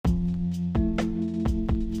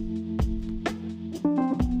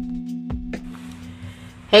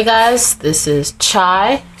Hey guys, this is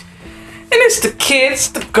Chai. And it's the kids,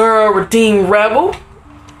 the girl redeemed rebel.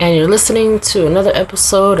 And you're listening to another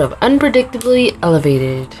episode of Unpredictably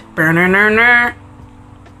Elevated. Burner.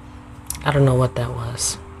 I don't know what that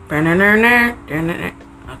was. Burner.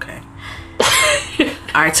 Okay.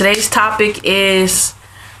 Alright, today's topic is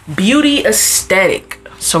beauty aesthetic.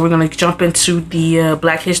 So we're going to jump into the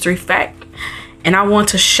Black History fact. And I want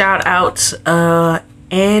to shout out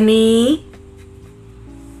Annie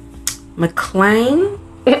McLean.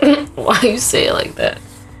 Why you say it like that?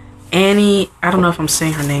 Annie, I don't know if I'm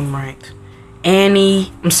saying her name right.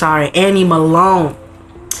 Annie Malone.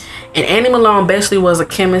 And Annie Malone basically was a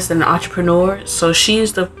chemist and an entrepreneur. So she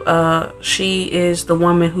is the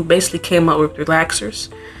woman who basically came up with relaxers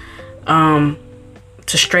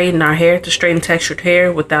to straighten our hair, to straighten textured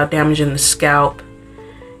hair without damaging the scalp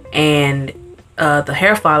and the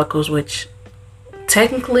hair follicles, which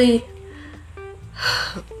technically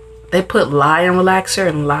they put lye in relaxer,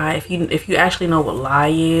 and lye, if you actually know what lye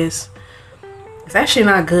is, it's actually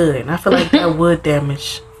not good. And I feel like that would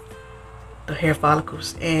damage the hair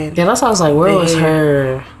follicles. And yeah, that's why I was like, where was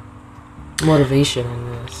her motivation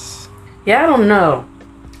in this? Yeah, I don't know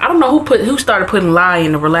who started putting lye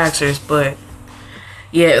in the relaxers, but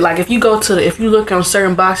yeah, like if you look on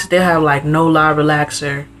certain boxes, they'll have like no lye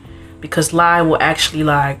relaxer, because lye actually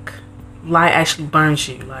burns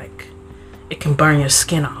you. Like, it can burn your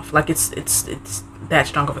skin off. Like, it's that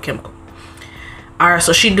strong of a chemical. Alright,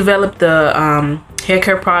 so she developed the hair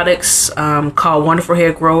care products called Wonderful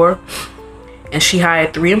Hair Grower, and she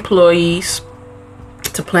hired 3 employees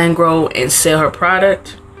to plan, grow, and sell her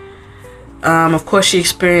product. Of course, she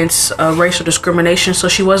experienced racial discrimination, so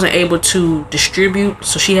she wasn't able to distribute,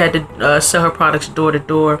 so she had to sell her products door to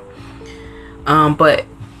door. But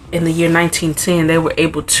in the year 1910, they were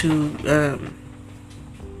able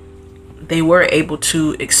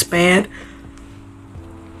to expand.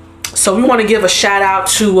 So we want to give a shout out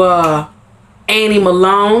to Annie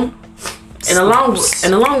Malone, and along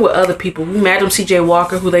with other people, Madam C.J.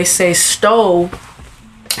 Walker, who they say stole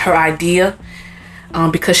her idea,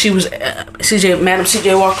 because she was Madam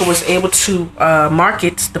C.J. Walker was able to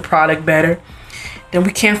market the product better. Then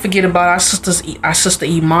we can't forget about our sister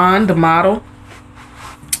Iman, the model.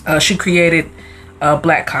 She created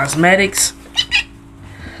Black Cosmetics.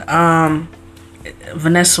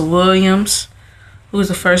 Vanessa Williams, who was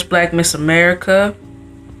the first Black Miss America.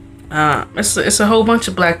 It's a whole bunch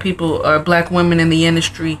of Black people, Black women in the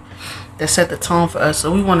industry that set the tone for us.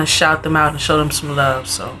 So we want to shout them out and show them some love.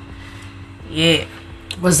 So yeah.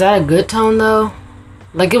 Was that a good tone though?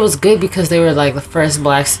 Like, it was good because they were like the first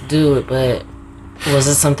Blacks to do it, but was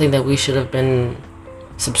it something that we should have been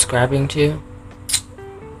subscribing to?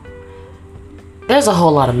 There's a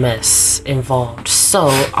whole lot of mess involved. So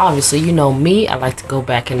obviously, you know me, I like to go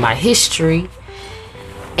back in my history,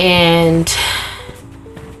 and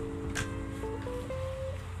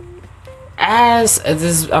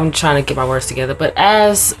I'm trying to get my words together, but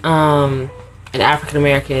as an African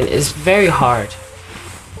American, it's very hard.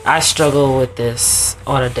 I struggle with this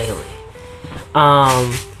on a daily,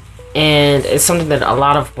 and it's something that a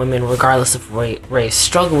lot of women, regardless of race,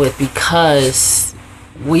 struggle with, because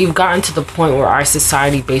we've gotten to the point where our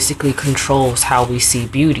society basically controls how we see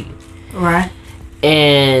beauty. Right.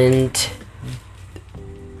 And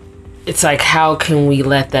it's like, how can we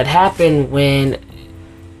let that happen when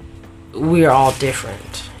we're all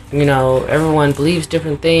different? You know, everyone believes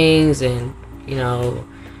different things, and, you know,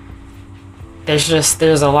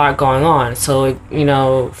 there's a lot going on. So, you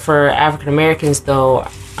know, for African Americans though,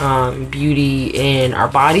 beauty in our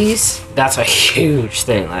bodies, that's a huge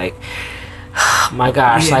thing. Like, my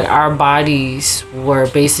gosh, yeah. Like, our bodies were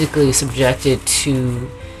basically subjected to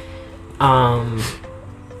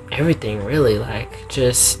everything, really. Like,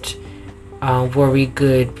 just were we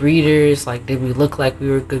good breeders? Like, did we look like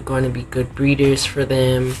we were going to be good breeders for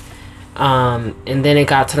them? And then it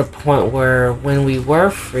got to the point where, when we were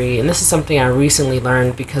free, and this is something I recently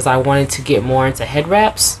learned because I wanted to get more into head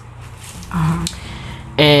wraps.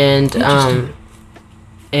 And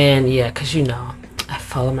yeah, because, you know, I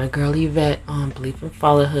follow my girl Yvette on Belief and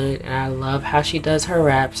Fatherhood, and I love how she does her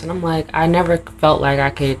wraps. And I'm like, I never felt like I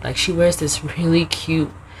could, like, she wears this really cute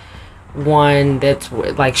one that's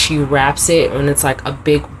like, she wraps it and it's like a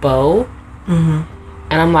big bow. And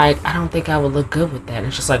I'm like, I don't think I would look good with that. And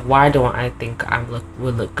it's just like, why don't I think I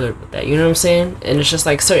would look good with that? You know what I'm saying? And it's just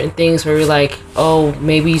like certain things where you're like, oh,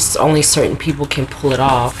 maybe only certain people can pull it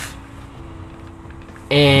off.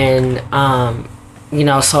 And you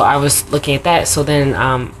know, so I was looking at that. So then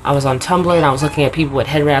I was on Tumblr and I was looking at people with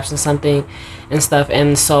head wraps and something and stuff.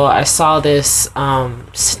 And so I saw this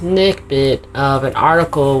snippet of an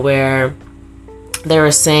article where they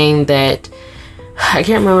were saying that, I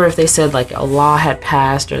can't remember if they said like a law had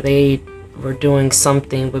passed or they were doing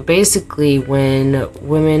something, but basically when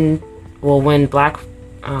black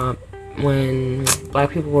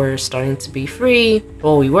people were starting to be free,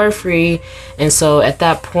 well, we were free, and so at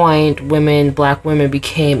that point black women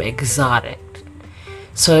became exotic.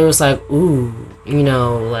 So it was like, ooh, you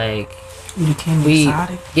know, like You became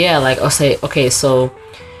exotic? Yeah, like I'll say, okay, so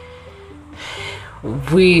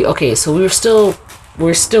we were still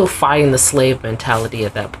fighting the slave mentality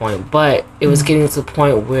at that point, but it was getting to the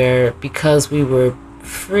point where, because we were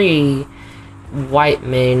free, white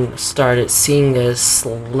men started seeing us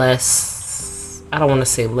less, I don't want to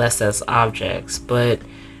say less as objects, but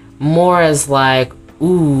more as like,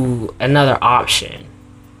 ooh, another option.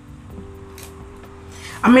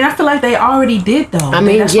 I mean, I feel like they already did though. I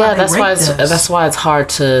mean, that's why it's hard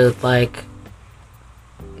to like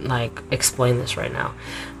explain this right now,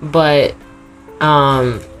 but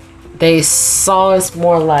they saw us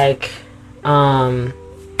more like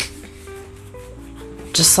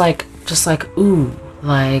just like ooh,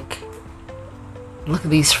 like look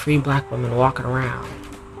at these free black women walking around,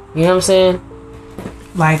 you know what I'm saying?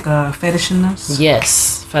 Like fetishing us?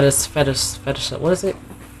 Yes, fetish, what is it?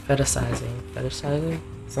 Fetishizing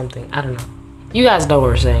something, I don't know, you guys know what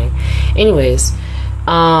we're saying. Anyways,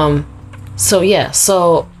 so yeah,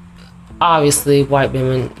 so obviously white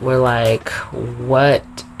women were like, what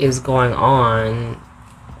is going on,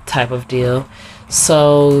 type of deal.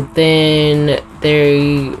 So then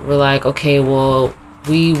they were like, okay, well,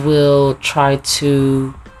 we will try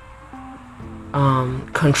to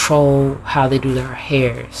control how they do their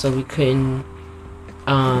hair. So we couldn't,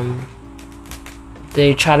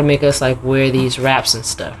 they try to make us like wear these wraps and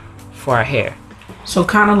stuff for our hair. So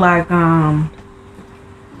kind of like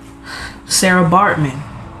Sarah Bartman.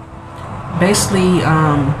 Basically,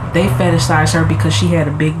 they fetishized her because she had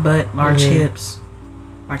a big butt, large hips,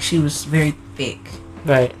 like she was very thick.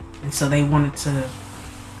 Right. And so they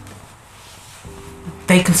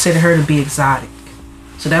consider her to be exotic.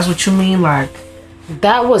 So that's what you mean, like?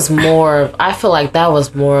 That was more, I feel like that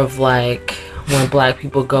was more of like when black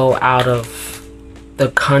people go out of the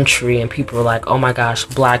country and people were like, oh my gosh,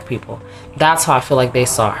 black people. That's how I feel like they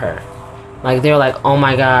saw her. Like they were like, oh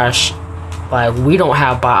my gosh, like we don't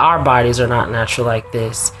have, our bodies are not natural like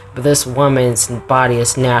this, but this woman's body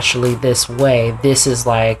is naturally this way. This is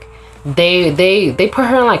like, they put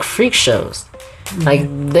her in like freak shows. Like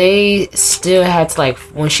they still had to, like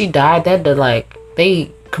when she died,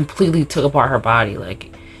 they completely took apart her body.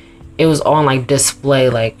 Like it was on like display.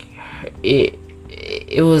 Like it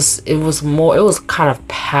was more, it was kind of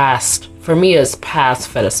past, for me it's past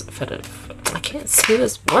fetish. I can't say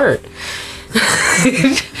this word.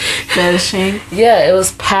 Fetishing. Yeah, it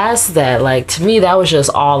was past that. Like to me that was just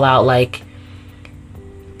all out like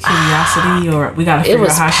curiosity, or we gotta figure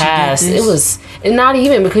out how she did this. It was, and not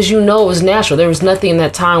even because it was natural. There was nothing in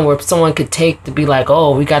that time where someone could take to be like,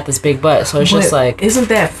 oh, we got this big butt. So it's just like, isn't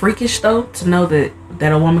that freakish though, to know that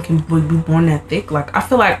a woman can be born that thick? Like I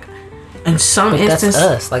feel like in some instances,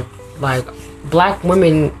 that's us. Like black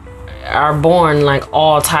women are born like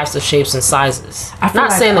all types of shapes and sizes. I'm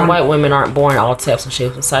not saying that white women aren't born all types of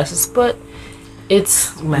shapes and sizes, but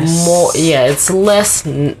it's less, more, yeah, it's less, I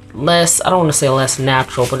don't want to say less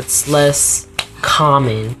natural, but it's less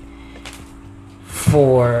common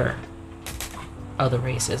for other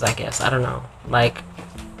races, I guess. I don't know. Like,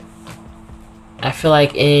 I feel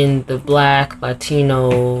like in the black,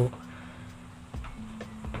 Latino,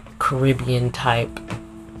 Caribbean type,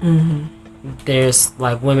 there's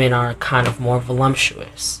like women are kind of more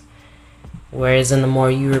voluptuous. Whereas in the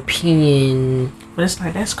more European, but it's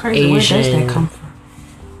like, that's crazy. Asian, where does that come from?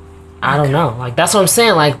 I don't know. Like that's what I'm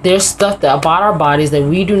saying. Like there's stuff about our bodies that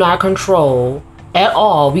we do not control at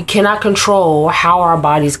all. We cannot control how our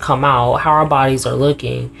bodies come out, how our bodies are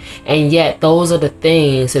looking, and yet those are the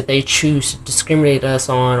things that they choose to discriminate us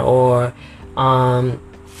on, or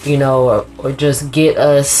you know, or just get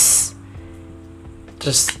us.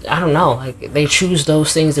 Just, I don't know. Like they choose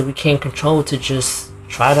those things that we can't control to just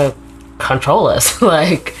try to control us.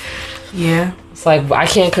 Like, yeah, it's like I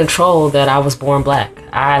can't control that I was born black.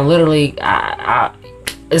 I literally,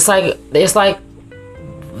 it's like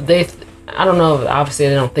they, I don't know, obviously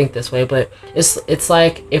they don't think this way, but it's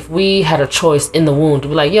like if we had a choice in the womb to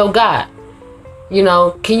be like, yo, God, you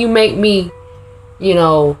know, can you make me, you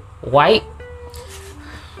know, white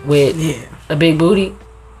with a big booty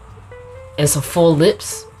and some full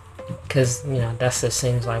lips? because that's just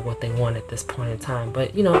seems like what they want at this point in time.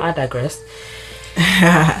 But I digress.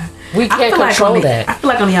 We can't control that. I feel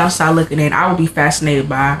like on the outside looking in, I would be fascinated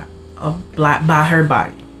by by her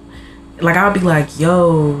body. Like I would be like,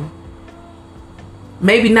 yo,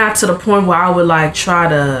 maybe not to the point where I would like try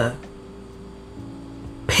to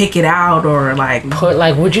pick it out or like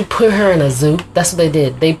would you put her in a zoo? That's what they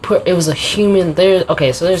did. It was a human there.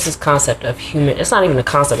 Okay, so there's this concept of human. It's not even a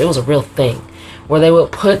concept. It was a real thing where they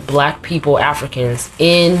would put black people, Africans,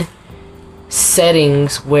 in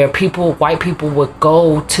settings where white people would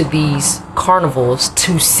go to these carnivals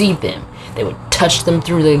to see them. They would touch them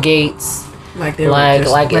through the gates. Like they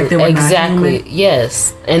were exactly.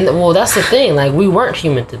 Yes. And well, that's the thing. Like we weren't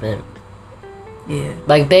human to them. Yeah.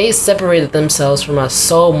 Like they separated themselves from us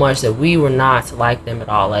so much that we were not like them at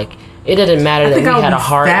all. Like it didn't matter that we had a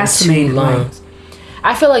heart and 2 lungs.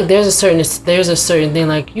 I feel like there's a certain thing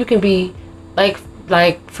like you can be like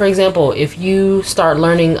for example, if you start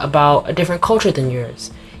learning about a different culture than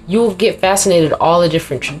yours, you'll get fascinated with all the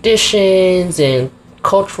different traditions and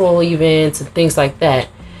cultural events and things like that.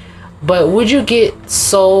 But would you get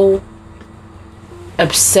so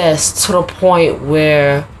obsessed to the point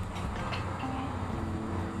where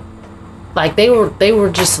like they were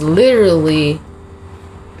just literally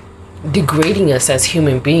degrading us as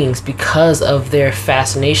human beings because of their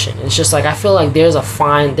fascination? It's just like I feel like there's a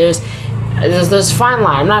fine fine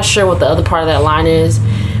line. I'm not sure what the other part of that line is,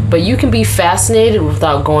 but you can be fascinated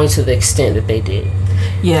without going to the extent that they did.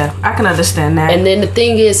 Yeah, I can understand that. And then the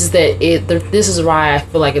thing is that this is why I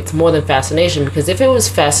feel like it's more than fascination, because if it was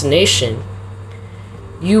fascination,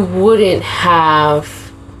 you wouldn't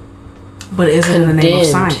have. But is it in the name of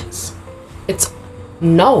science?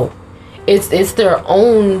 It's their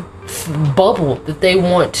own bubble that they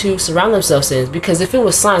want to surround themselves in. Because if it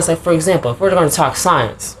was science, like for example, if we're going to talk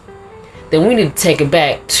science, then we need to take it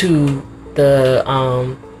back to the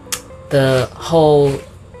whole,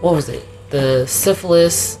 what was it? The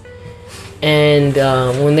syphilis, and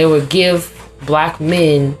when they would give black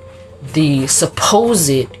men the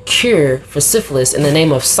supposed cure for syphilis in the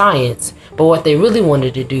name of science, but what they really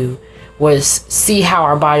wanted to do was see how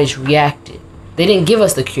our bodies reacted. They didn't give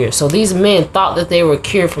us the cure. So these men thought that they were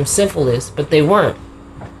cured from syphilis, but they weren't.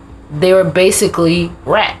 They were basically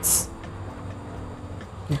rats.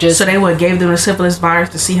 So they gave them the syphilis virus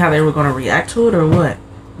to see how they were going to react to it, or what?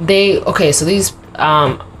 So these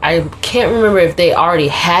I can't remember if they already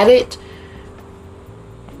had it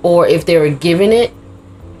or if they were given it,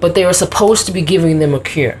 but they were supposed to be giving them a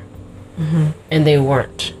cure, and they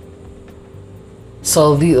weren't.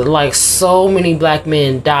 So so many black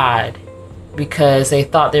men died because they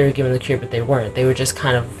thought they were given the cure, but they weren't. They were just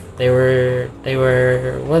they were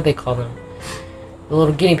what do they call them? The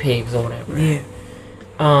little guinea pigs or whatever. Yeah.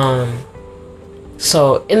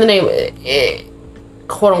 So in the name,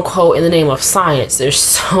 quote unquote, in the name of science, there's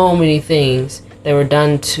so many things that were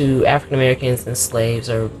done to African Americans and slaves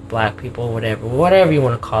or black people or whatever you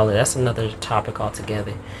want to call it. That's another topic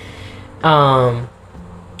altogether.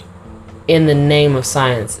 In the name of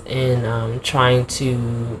science and trying to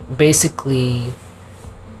basically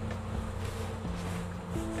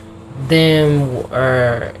them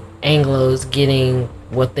or Anglos getting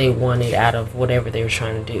what they wanted out of whatever they were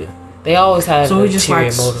trying to do. They always had an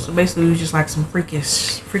ulterior motive. So basically, it was just like some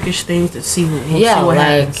freakish things to see what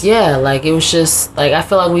happens. Yeah, like it was just like I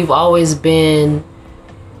feel like we've always been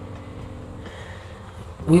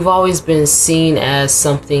seen as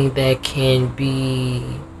something that can be,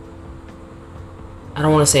 I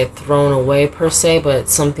don't want to say thrown away per se, but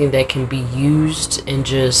something that can be used and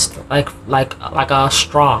just like a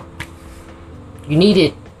straw. You need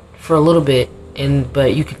it for a little bit,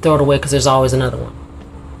 but you can throw it away because there's always another one.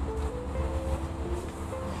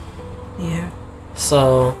 Yeah.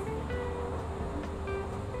 So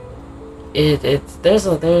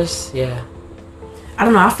there's yeah. I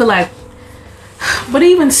don't know. I feel like, but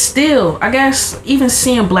even still, I guess even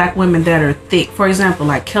seeing black women that are thick, for example,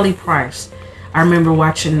 like Kelly Price. I remember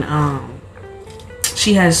watching.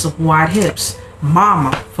 She has wide hips.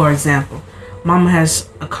 Mama, for example, Mama has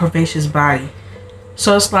a curvaceous body.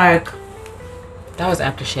 So it's like. That was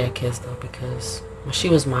after she had kids though, because when she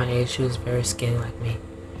was my age, she was very skinny like me.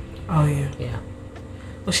 Oh yeah. Yeah.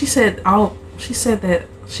 Well, she said that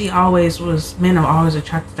men are always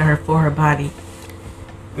attracted to her for her body.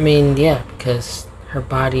 I mean, yeah, because her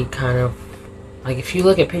body kind of, like if you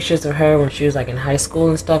look at pictures of her when she was like in high school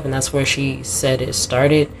and stuff, and that's where she said it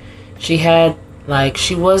started. She had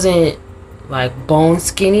she wasn't like bone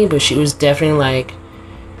skinny, but she was definitely like,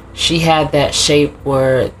 she had that shape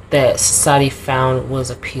where that society found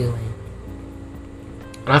was appealing.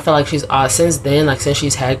 And I feel like she's since then, like since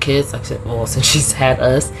she's had kids, like since she's had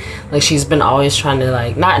us, like she's been always trying to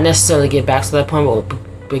like not necessarily get back to that point,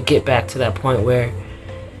 but get back to that point where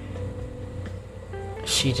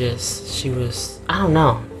she was, I don't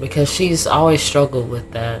know, because she's always struggled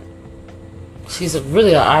with that. She's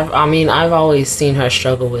really, I mean, I've always seen her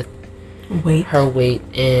struggle with her weight,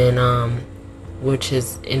 and which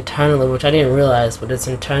is internally, which I didn't realize, but it's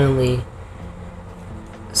internally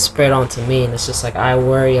spread onto me. And it's just like I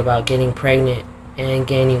worry about getting pregnant and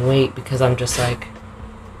gaining weight because I'm just like,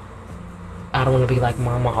 I don't want to be like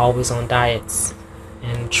mama, always on diets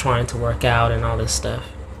and trying to work out and all this stuff.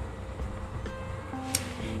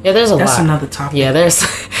 Yeah, there's a lot. That's another topic. Yeah, there's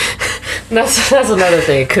that's another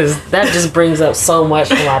thing, because that just brings up so much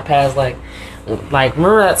from my past. Like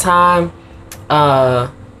remember that time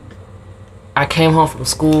I came home from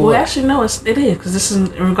school. Well, actually, no, it is, because this is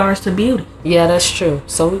in regards to beauty. Yeah, that's true.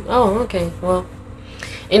 So, okay. Well,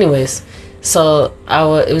 anyways, so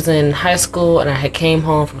it was in high school, and I had came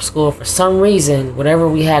home from school. For some reason, whatever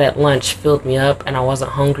we had at lunch filled me up, and I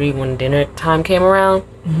wasn't hungry when dinner time came around.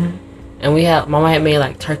 Mm-hmm. And Mama had made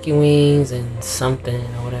like turkey wings and something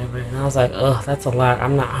or whatever, and I was like, ugh, that's a lot.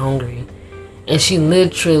 I'm not hungry. And she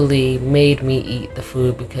literally made me eat the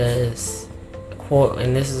food because, quote,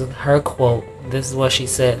 and this is her quote, this is what she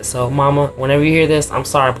said. So, Mama, whenever you hear this, I'm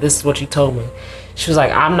sorry, but this is what you told me. She was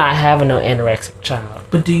like, I'm not having no anorexic child.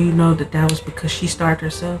 But do you know that was because she started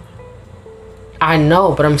herself? I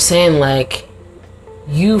know, but I'm saying, like,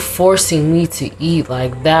 you forcing me to eat,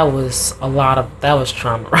 like, that was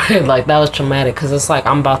trauma, right? Like, that was traumatic, because it's like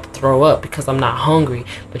I'm about to throw up because I'm not hungry,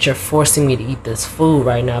 but you're forcing me to eat this food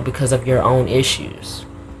right now because of your own issues.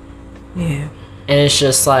 Yeah. And it's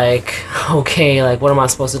just like, okay, like, what am I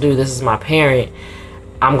supposed to do? This is my parent.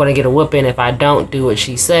 I'm going to get a whooping if I don't do what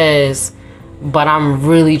she says. But I'm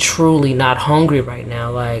really, truly not hungry right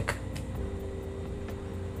now. Like,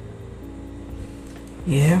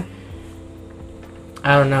 yeah.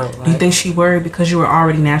 I don't know. Like, do you think she worried because you were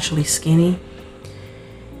already naturally skinny?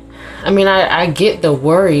 I mean, I get the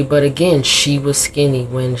worry, but again, she was skinny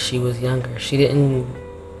when she was younger. She didn't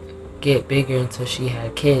get bigger until she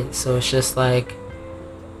had kids. So it's just like,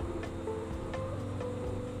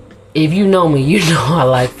 if you know me, you know I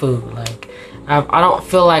like food. Like, I don't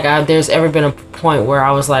feel like there's ever been a point where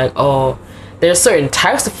I was like, oh, there's certain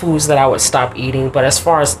types of foods that I would stop eating, but as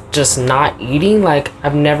far as just not eating, like,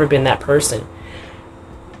 I've never been that person.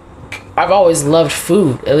 I've always loved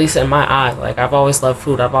food, at least in my eye. Like, I've always loved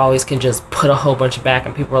food. I've always can just put a whole bunch back,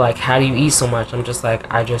 and people are like, how do you eat so much? I'm just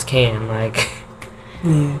like, I just can. Like,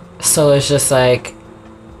 So it's just like,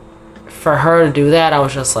 for her to do that, I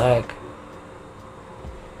was just like,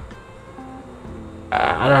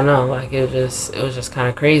 I don't know, like, it was just kind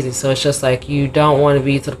of crazy. So it's just like, you don't want to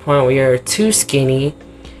be to the point where you're too skinny.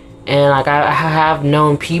 And like, I have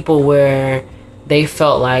known people where they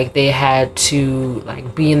felt like they had to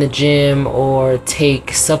like be in the gym or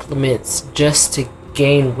take supplements just to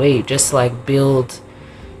gain weight, just to like build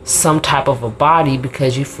some type of a body,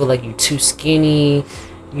 because you feel like you're too skinny,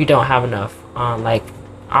 you don't have enough. Like,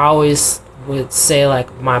 I always would say,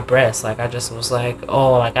 like, my breasts, like, I just was like,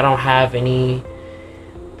 oh, like, I don't have any,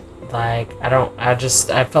 like,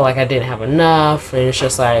 I felt like I didn't have enough. And it's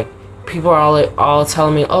just like, people are all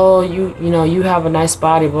telling me, oh, you know, you have a nice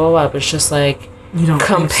body, blah, blah, blah. But it's just like, you don't,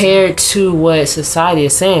 compared to what society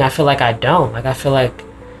is saying, I feel like I don't. Like, I feel like,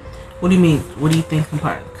 what do you mean? What do you think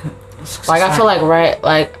compared? Like, I feel like, right,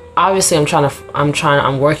 like, obviously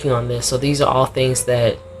I'm working on this. So these are all things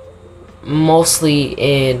that mostly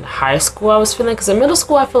in high school I was feeling, because in middle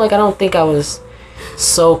school I feel like I don't think I was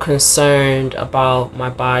so concerned about my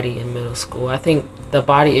body in middle school. I think the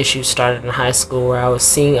body issues started in high school, where I was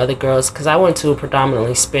seeing other girls, because I went to a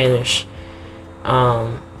predominantly Spanish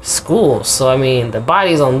school. So I mean, the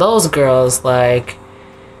bodies on those girls, like,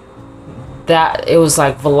 that, it was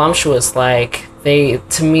like voluptuous. Like,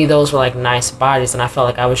 to me, those were like nice bodies, and I felt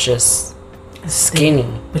like I was just skinny.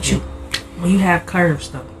 But you have curves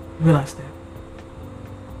though. You realize that?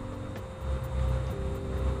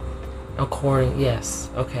 Yes.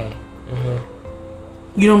 Okay.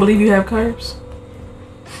 You don't believe you have curves?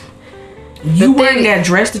 You wearing that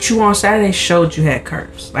dress that you wore on Saturday showed you had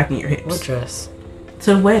curves, like in your hips. What dress?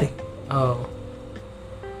 To the wedding. Oh.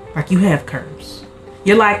 Like, you have curves.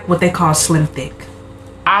 You're like what they call slim thick.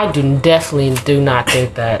 I definitely do not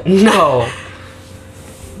think that. No.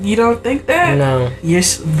 You don't think that? No.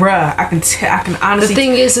 Yes, bruh. I can honestly. The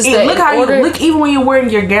thing is that look how you look. Even when you're wearing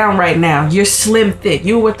your gown right now, you're slim thick.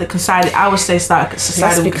 You're with the society. I would say society.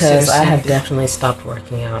 That's because I have definitely stopped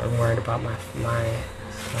working out and worried about my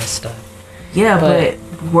stuff. Yeah, but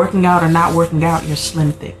working out or not working out, you're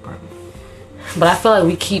slim thick, bro. But I feel like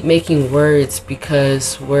we keep making words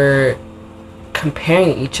because we're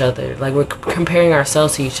comparing each other. Like, we're comparing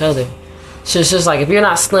ourselves to each other. So it's just like, if you're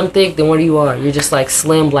not slim thick, then what are you are? You're just like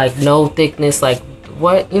slim, like no thickness, like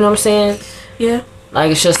what? You know what I'm saying? Yeah.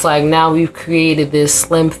 Like, it's just like, now we've created this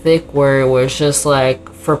slim thick word where it's just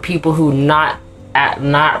like, for people who not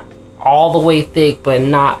all the way thick but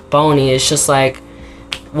not bony, it's just like,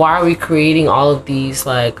 why are we creating all of these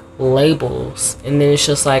like labels? And then it's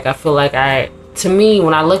just like, I feel like to me,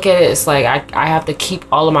 when I look at it, it's like I have to keep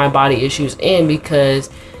all of my body issues in, because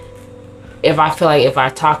if I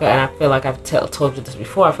talk, and I feel like I've told you this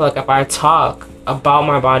before, I feel like if I talk about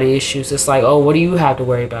my body issues, it's like, oh, what do you have to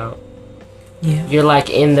worry about? Yeah. You're like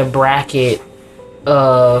in the bracket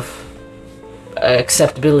of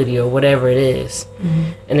acceptability or whatever it is.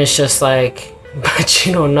 Mm-hmm. And it's just like, but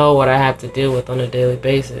you don't know what I have to deal with on a daily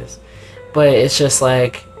basis. But it's just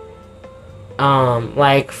like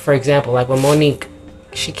for example, like when Monique,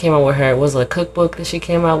 she came out with her, was it a cookbook that she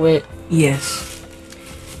came out with? Yes.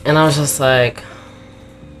 And I was just like,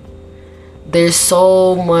 there's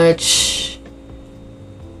so much,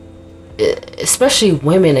 especially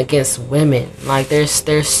women against women. Like, there's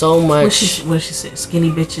so much. What she said,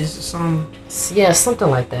 skinny bitches or something. Yeah, something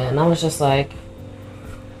like that. And I was just like,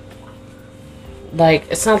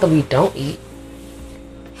 it's not that we don't eat.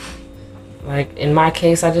 Like, in my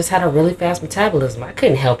case, I just had a really fast metabolism. I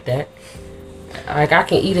couldn't help that. Like, I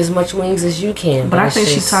can eat as much wings as you can. But I think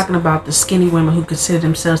she's talking about the skinny women who consider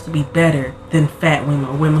themselves to be better than fat women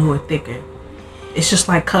or women who are thicker. It's just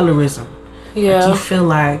like colorism. Yeah. Like, you feel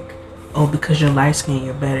like, oh, because you're light skinned,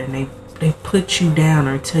 you're better. And they put you down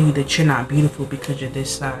or tell you that you're not beautiful because you're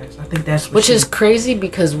this size. I think that's what Which is crazy,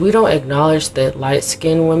 because we don't acknowledge that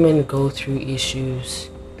light-skinned women go through issues.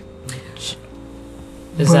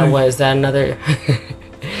 Is that another?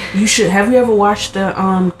 You should. Have you ever watched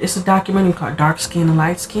it's a documentary called Dark Skin and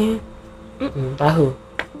Light Skin? Mm-mm. By who?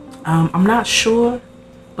 I'm not sure,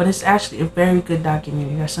 but it's actually a very good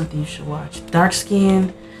documentary. That's something you should watch. Dark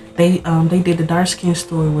Skin, they did the dark skin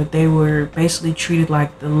story where they were basically treated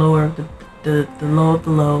like the lower of the low of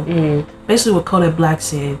the low. Mm. Basically what Kodak Black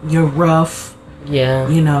said, you're rough. Yeah.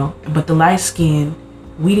 You know, but the light skin,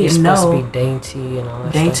 we didn't You're know. supposed to be dainty and all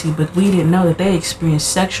that stuff. But we didn't know that they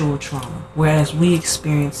experienced sexual trauma, whereas we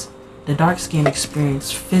experienced, the dark skin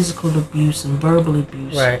experienced physical abuse and verbal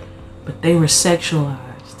abuse. Right. But they were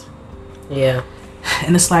sexualized. Yeah.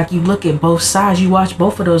 And it's like, you look at both sides, you watch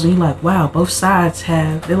both of those and you're like, wow, both sides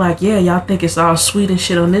they're like, yeah, y'all think it's all sweet and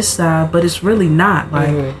shit on this side, but it's really not.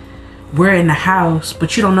 Like, we're in the house,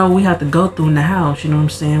 but you don't know what we have to go through in the house, you know what I'm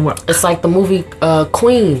saying? It's like the movie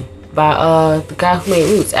Queen by the guy who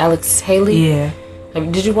made Roots, Alex Haley. Yeah.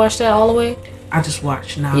 Did you watch that all the way? I just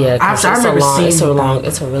watched now. Yeah, I remember seeing it.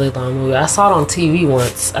 It's a really long movie. I saw it on TV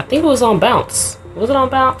once. I think it was on Bounce. Was it on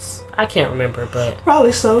Bounce? I can't remember, but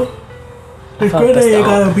probably so. His granddad ain't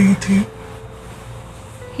got a BET.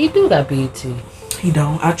 He do got BET. He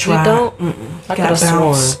don't. I tried. He don't? I could have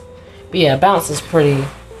sworn. But yeah, Bounce is pretty.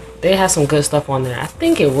 They have some good stuff on there. I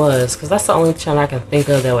think it was, because that's the only channel I can think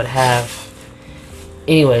of that would have.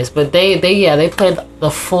 Anyways, but they played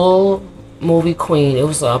the full movie Queen. It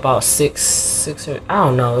was about six or I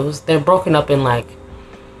don't know. They're broken up in like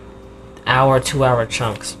 2-hour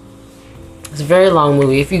chunks. It's a very long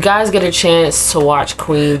movie. If you guys get a chance to watch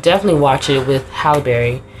Queen, definitely watch it with Halle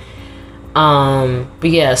Berry. But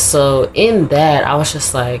yeah, so in that, I was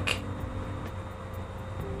just like,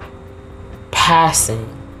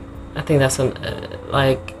 passing. I think that's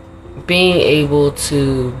like being able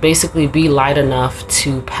to basically be light enough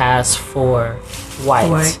to pass for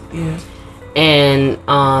white. Yeah.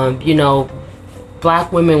 And you know,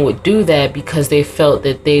 black women would do that because they felt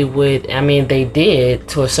that they would, I mean, they did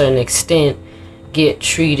to a certain extent get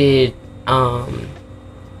treated,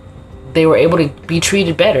 they were able to be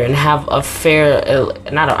treated better and have a fair,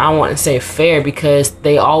 I want to say fair, because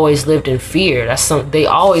they always lived in fear. They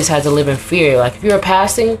always had to live in fear. Like, if you were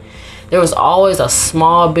passing, there was always a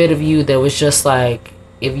small bit of you that was just like,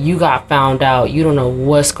 if you got found out, you don't know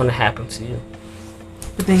what's going to happen to you.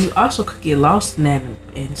 But then you also could get lost in that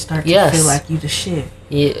and start to feel like you the shit.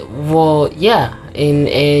 Yeah, well, yeah,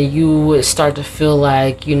 and you would start to feel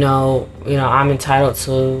like, you know, I'm entitled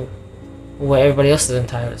to what everybody else is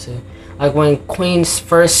entitled to. Like, when Queen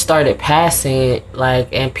first started passing, like,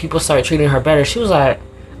 and people started treating her better, she was like,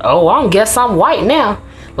 oh, I guess I'm white now.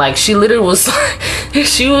 Like, she literally was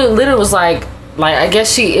like, I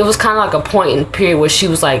guess it was kind of like a point in period where she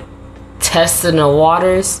was like testing the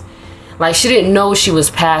waters. like she didn't know she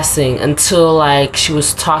was passing until like she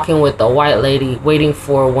was talking with the white lady waiting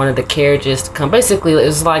for one of the carriages to come. Basically, it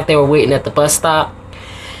was like they were waiting at the bus stop,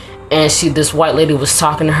 and this white lady was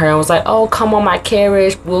talking to her and was like, oh, come on my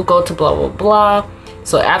carriage, we'll go to blah blah blah.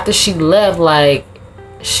 So after she left, like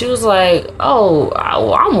she was like, oh,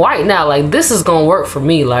 I'm white now, like this is gonna work for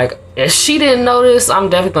me. Like if she didn't notice, I'm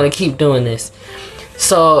definitely gonna keep doing this.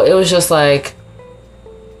 So it was just like,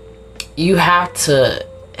 you have to,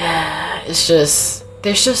 it's just,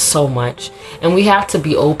 there's just so much, and we have to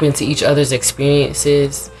be open to each other's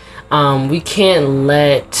experiences. We can't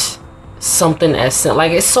let something as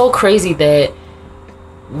like, it's so crazy that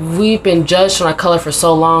we've been judged on our color for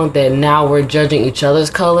so long that now we're judging each other's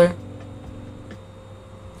color.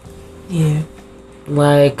 Yeah.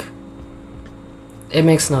 Like, it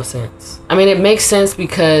makes no sense. I mean, it makes sense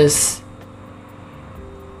because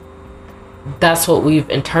that's what we've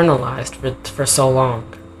internalized for so long.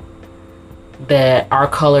 That our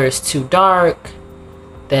color is too dark,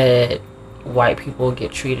 that white people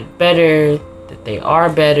get treated better, that they are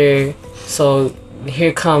better. So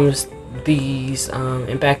here comes these,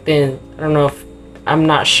 and back then, I don't know if, I'm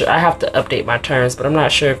not sure, I have to update my terms, but I'm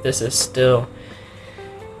not sure if this is still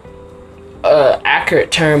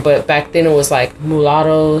accurate term, but back then it was like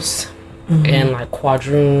mulattoes and like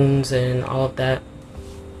quadroons and all of that,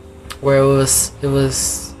 where it was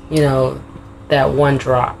you know, that one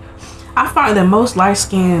drop. I find that most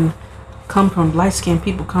light-skinned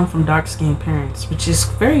people come from dark-skinned parents, which is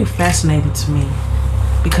very fascinating to me,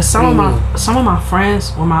 because some of my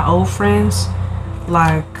friends, or my old friends,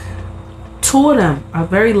 like 2 of them are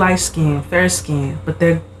very light-skinned, fair-skinned, but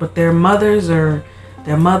their mothers or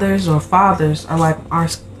fathers are like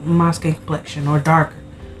my skin complexion or darker.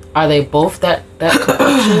 Are they both that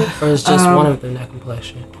complexion, or is just one of them that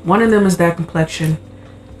complexion? One of them is that complexion,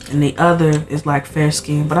 and the other is like fair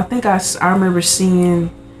skin. But I think I remember seeing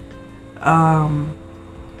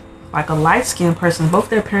like a light skinned person. Both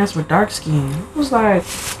their parents were dark skinned. It was like,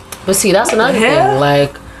 but see, that's another thing.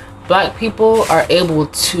 Like, black people are able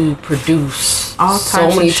to produce so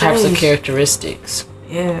many types of characteristics.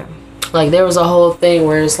 Yeah. Like, there was a whole thing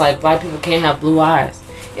where it's like black people can't have blue eyes.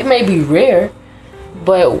 It may be rare,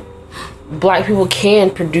 but black people can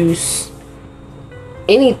produce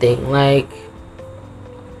anything. Like,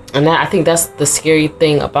 and I think that's the scary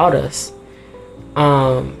thing about us,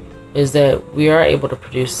 is that we are able to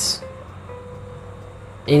produce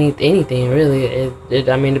anything really. It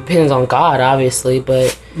I mean, it depends on God, obviously,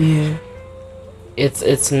 but yeah,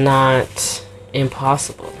 it's not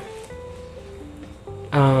impossible.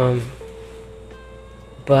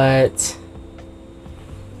 But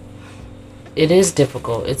it is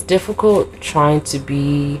difficult. It's difficult trying to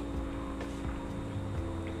be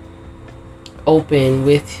open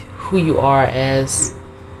with who you are as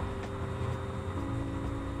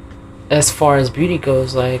far as beauty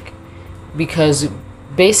goes, like, because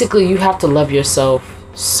basically you have to love yourself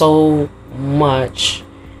so much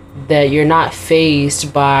that you're not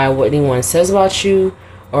fazed by what anyone says about you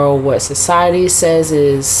or what society says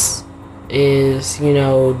is you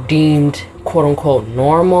know, deemed quote unquote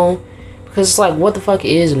normal. Because it's like, what the fuck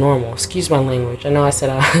is normal? Excuse my language. I know I said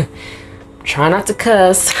I try not to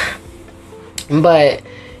cuss, but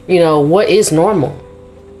you know, what is normal?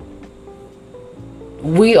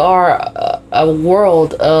 We are a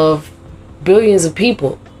world of billions of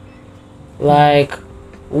people. Like,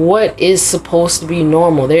 what is supposed to be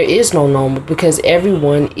normal? There is no normal, because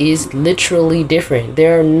everyone is literally different.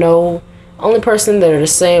 There are no, only person that are the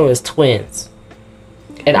same is twins,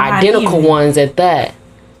 and not identical even ones at that.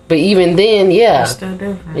 But even then, yeah, they're still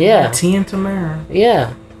different. Yeah, T and Tamara.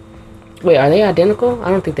 Yeah. Wait, are they identical? I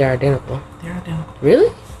don't think they're identical. They're identical.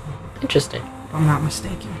 Really? Interesting. If I'm not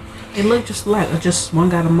mistaken. They look just alike. Just one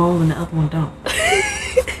got a mole and the other one don't.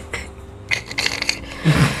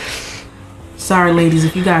 Sorry, ladies,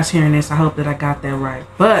 if you guys hearing this, I hope that I got that right.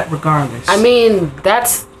 But regardless, I mean,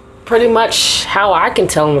 that's pretty much how I can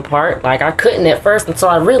tell them apart. Like, I couldn't at first until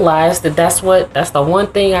I realized that that's the one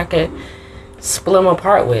thing I could split them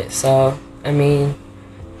apart with. So, I mean,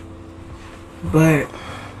 but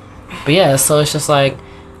yeah, so it's just like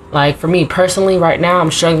for me personally right now,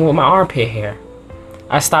 I'm struggling with my armpit hair.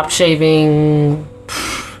 I stopped shaving.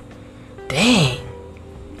 Dang.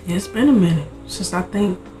 Yeah, it's been a minute since I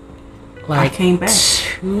think I came back.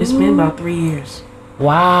 It's been about 3 years.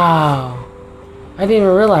 Wow. I didn't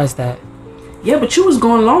even realize that. Yeah, but you was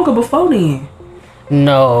going longer before then.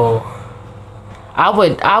 No. I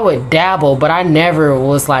would dabble, but I never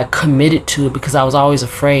was like committed to it because I was always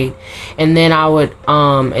afraid. And then I would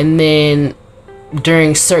and then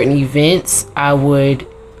during certain events I would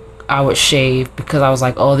I would shave because I was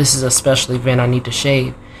like, oh, this is a special event, I need to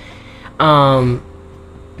shave.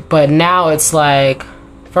 But now it's like,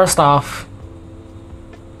 first off,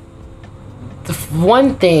 the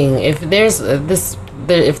one thing, if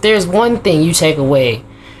there's one thing you take away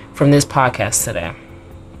from this podcast today,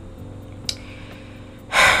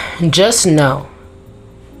 just know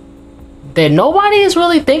that nobody is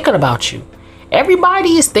really thinking about you.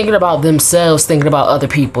 Everybody is thinking about themselves, thinking about other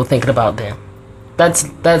people, thinking about them.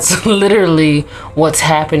 That's literally what's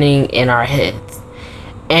happening in our heads.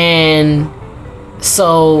 And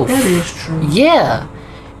so that is true. Yeah.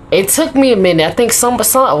 It took me a minute. I think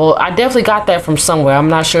well, I definitely got that from somewhere. I'm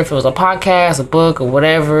not sure if it was a podcast, a book, or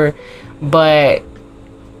whatever. But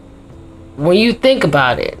when you think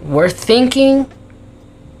about it, we're thinking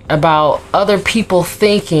about other people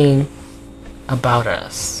thinking about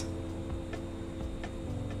us.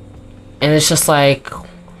 And it's just like,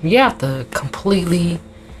 you have to completely,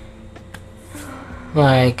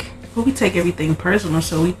 like... Well, we take everything personal,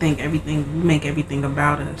 so we make everything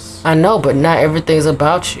about us. I know, but not everything's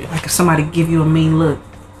about you. Like if somebody give you a mean look,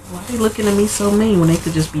 why are they looking at me so mean when they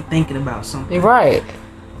could just be thinking about something? You're right.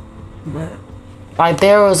 But like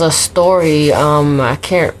there was a story, I'm not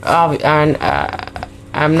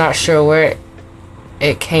sure where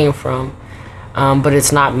it came from, but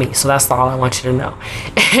it's not me, so that's all I want you to know.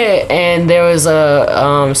 And there was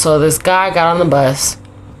so this guy got on the bus,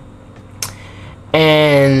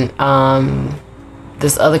 and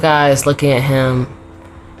this other guy is looking at him,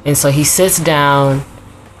 and so he sits down,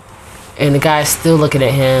 and the guy's still looking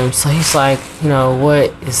at him. So he's like, do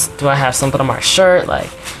I have something on my shirt? Like,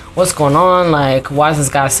 what's going on? Like, why is this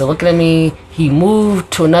guy still looking at me? He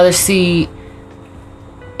moved to another seat,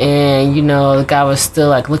 and the guy was still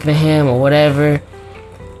like looking at him or whatever,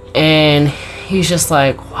 and he's just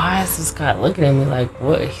like, why is this guy looking at me? Like,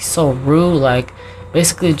 what? He's so rude. Like,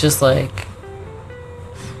 basically just like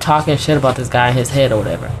talking shit about this guy in his head or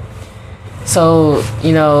whatever. So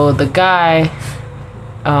the guy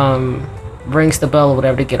rings the bell or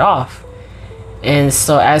whatever to get off, and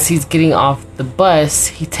so as he's getting off the bus,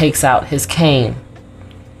 he takes out his cane.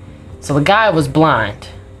 So the guy was blind,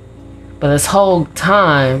 but this whole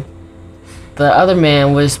time the other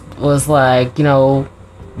man was like,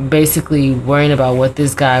 basically worrying about what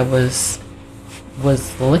this guy was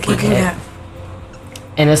looking at.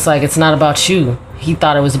 And it's like, it's not about you. He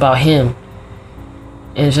thought it was about him.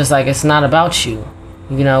 And it's just like, it's not about you.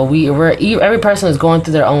 Every person is going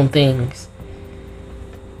through their own things.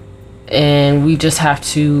 And we have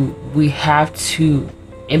to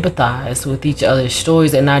empathize with each other's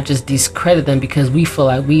stories and not just discredit them because we feel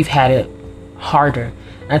like we've had it harder.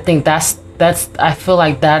 And I think I feel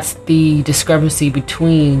like that's the discrepancy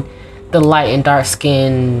between the light and dark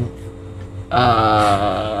skin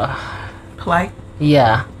plight.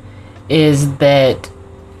 Yeah, is that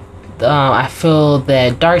I feel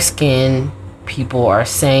that dark skinned people are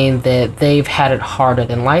saying that they've had it harder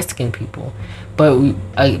than light skinned people, but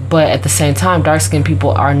at the same time, dark skinned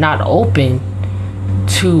people are not open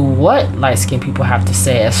to what light skinned people have to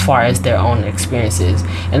say as far as their own experiences.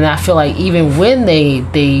 And I feel like even when they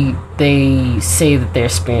say that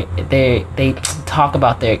they talk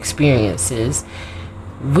about their experiences,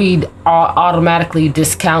 we automatically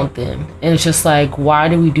discount them. And it's just like, why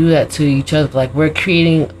do we do that to each other? Like, we're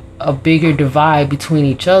creating a bigger divide between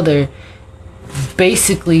each other,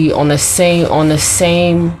 basically on the same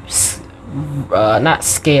not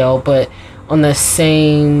scale, but on the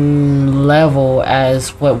same level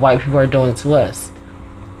as what white people are doing to us.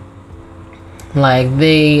 Like,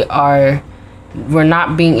 we're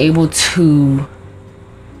not being able to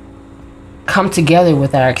come together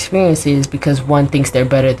with our experiences because one thinks they're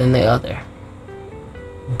better than the other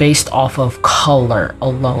based off of color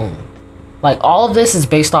alone. Like, all of this is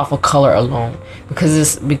based off of color alone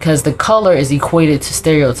because the color is equated to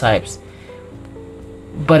stereotypes.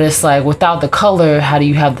 But it's like, without the color, how do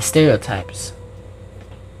you have the stereotypes?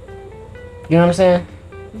 You know what I'm saying?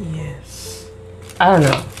 Yes. I don't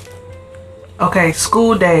know. Okay,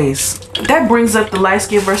 school days. That brings up the light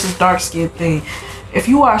skin versus dark skin thing. If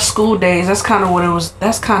you watch School Days, that's kind of what it was.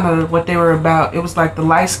 That's kind of what they were about. It was like the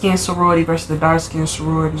light skin sorority versus the dark skin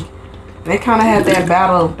sorority. They kind of had that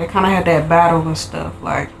battle. They kind of had that battle and stuff.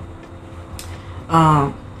 Like,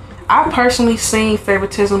 I personally seen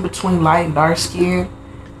favoritism between light and dark skin.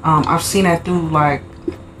 I've seen that through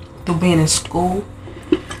being in school,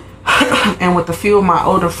 and with a few of my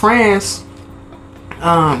older friends,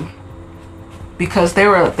 because they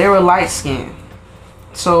were light skinned.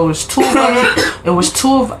 So it was two of us. It was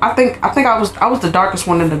two of, I think I was the darkest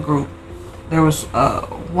one in the group. There was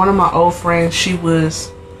one of my old friends. She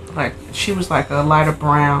was like a lighter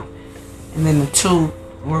brown, and then the 2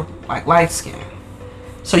 were like light skin.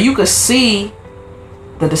 So you could see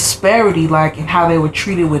the disparity, like in how they were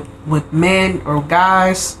treated with men or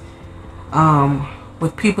guys,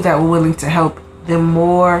 with people that were willing to help them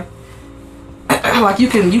more. Like you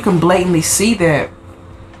can blatantly see that,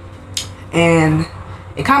 and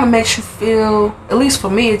it kind of makes you feel, at least for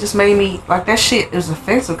me, it just made me like that shit is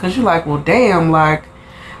offensive, because you're like, well damn. Like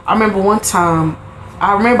I remember one time,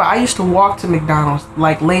 I used to walk to McDonald's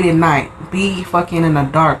like late at night, be fucking in the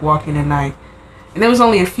dark walking at night, and there was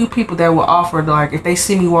only a few people that would offer, like if they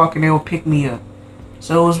see me walking, they would pick me up.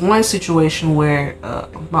 So it was one situation where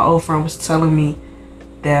my old friend was telling me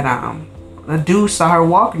that a dude saw her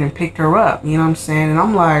walking and picked her up, you know what I'm saying? And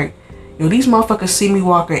I'm like, yo, these motherfuckers see me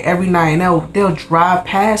walking every night, and they'll drive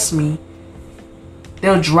past me.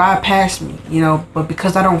 They'll drive past me, you know, but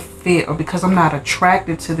because I don't fit or because I'm not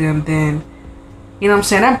attracted to them, then, you know what I'm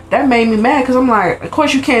saying, that made me mad, because I'm like, of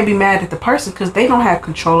course you can't be mad at the person because they don't have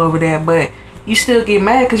control over that, but you still get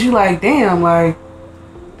mad because you like, damn, like,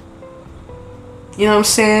 you know what I'm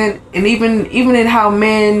saying? And even in how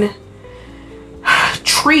men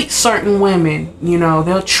treat certain women, you know,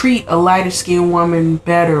 they'll treat a lighter skinned woman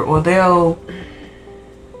better, or they'll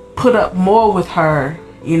put up more with her,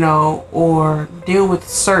 you know, or deal with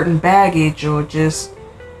certain baggage, or just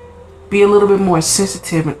be a little bit more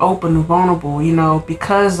sensitive and open and vulnerable, you know,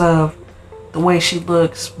 because of the way she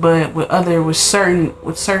looks. But with certain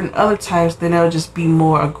other types, then they'll just be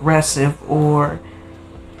more aggressive, or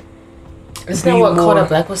isn't that what Kodak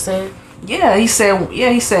Black was saying? Yeah, he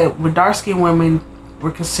said with dark skinned women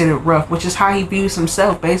were considered rough, which is how he views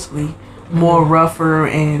himself, basically. More rougher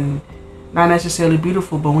and not necessarily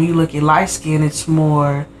beautiful, but when you look at light skin, it's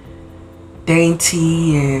more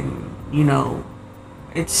dainty, and you know,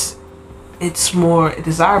 it's more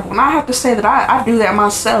desirable. And I have to say that I do that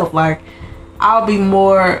myself. Like I'm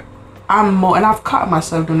more, and I've caught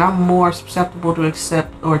myself doing, I'm more susceptible to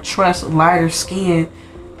accept or trust lighter skin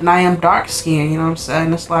than I am dark skin, you know what I'm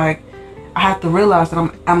saying? It's like I have to realize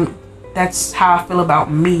that I'm that's how I feel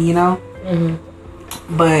about me, you know?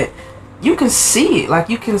 But you can see it. Like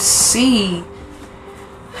you can see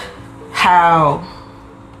how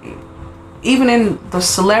even in the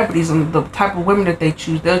celebrities and the type of women that they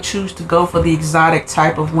choose, they'll choose to go for the exotic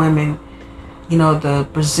type of women, you know, the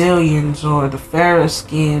Brazilians or the fairer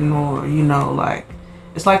skin, or, you know, like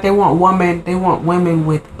it's like they want women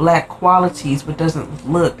with black qualities but doesn't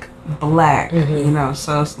look black, you know?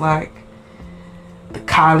 So it's like the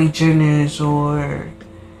Kylie Jenners, or,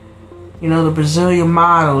 you know, the Brazilian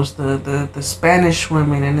models, the Spanish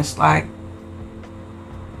women, and it's like,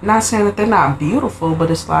 not saying that they're not beautiful, but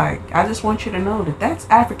it's like, I just want you to know that that's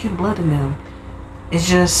African blood in them. It's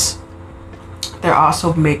just they're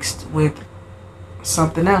also mixed with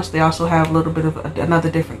something else. They also have a little bit of another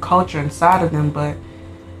different culture inside of them, but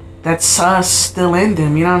that's us still in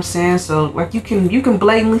them, you know what I'm saying? So like you can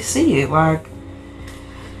blatantly see it, like,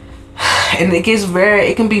 and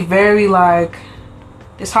it can be very like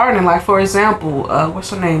disheartening. Like for example, what's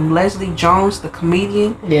her name, Leslie Jones, the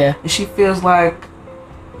comedian, yeah, and she feels like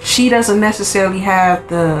she doesn't necessarily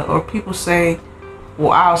have or people say,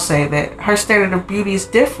 well, I'll say that her standard of beauty is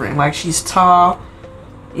different. Like she's tall,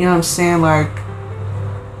 you know what I'm saying, like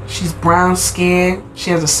she's brown skinned, she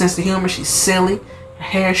has a sense of humor, she's silly, her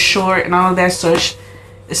hair's short and all of that. So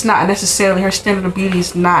it's not necessarily, her standard of beauty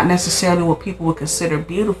is not necessarily what people would consider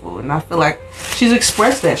beautiful. And I feel like she's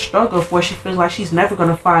expressed that struggle of where she feels like she's never going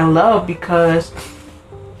to find love because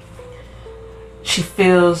she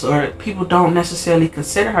feels, or people don't necessarily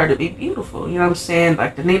consider her to be beautiful. You know what I'm saying?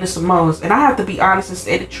 Like the Nina Simone's. And I have to be honest and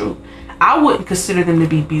say the truth. I wouldn't consider them to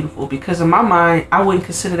be beautiful, because in my mind, I wouldn't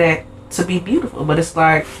consider that to be beautiful. But it's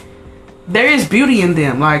like, there is beauty in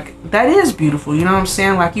them. Like, that is beautiful. You know what I'm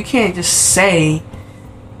saying? Like, you can't just say,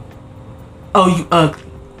 oh, you ugly.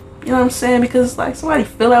 You know what I'm saying? Because like somebody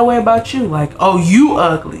feel that way about you. Like, oh, you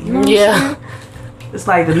ugly. You know what I'm saying? It's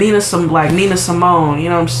like the Nina Simone. You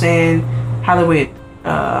know what I'm saying? Hollywood.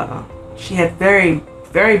 She had very,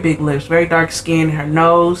 very big lips, very dark skin, her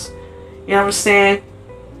nose. You know what I'm saying?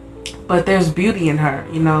 But there's beauty in her.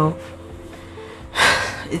 You know.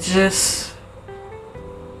 It's just,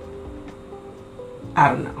 I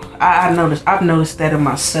don't know. I've noticed that in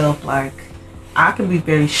myself. Like, I can be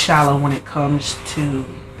very shallow when it comes to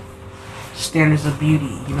standards of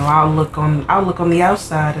beauty. You know, I'll look on the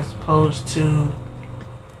outside as opposed to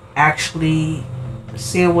actually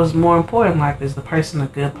seeing what's more important. Like, is the person a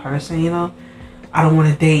good person? You know, I don't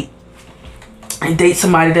want to date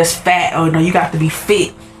somebody that's fat. Oh no, you got to be fit.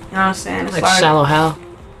 You know what I'm saying? It's like Shallow Hal.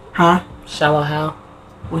 Huh? Shallow Hal.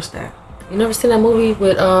 What's that? You never seen that movie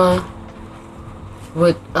with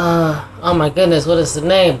With oh my goodness, what is the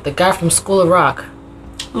name? The guy from School of Rock.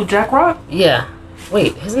 Who, Jack Rock? Yeah.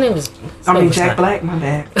 Wait, his name is. Jack Black. My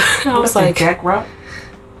bad. I was like Jack Rock.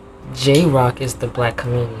 J Rock is the black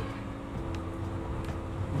comedian.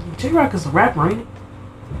 J Rock is a rapper, ain't it?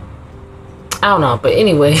 I don't know, but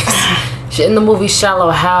anyways, in the movie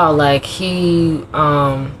Shallow Hal, like he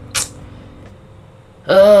oh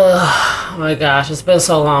my gosh, it's been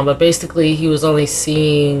so long, but basically he was only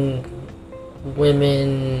seeing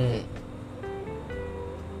women,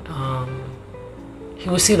 he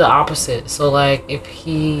would see the opposite. So like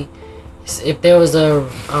if there was a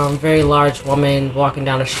very large woman walking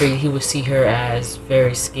down the street, he would see her as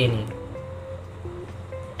very skinny.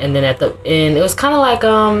 And then at the end, it was kind of like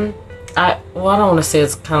I don't want to say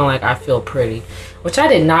it's kind of like I Feel Pretty, which I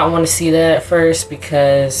did not want to see that at first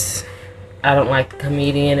because I don't like the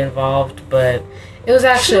comedian involved, but it was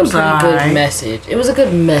actually a pretty good message. It was a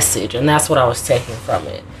good message, and that's what I was taking from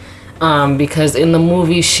it. Because in the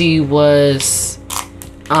movie she was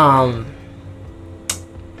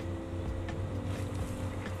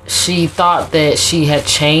she thought that she had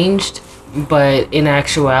changed, but in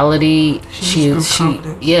actuality she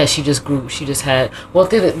just grew. She just had, well,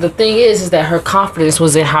 the thing is that her confidence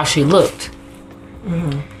was in how she looked.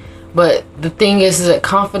 Mm-hmm. But the thing is that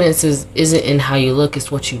confidence isn't in how you look, it's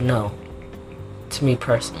what you know. To me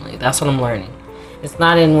personally, that's what I'm learning. It's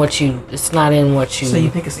not in what you So you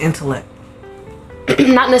think it's intellect?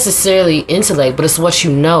 Not necessarily intellect, but it's what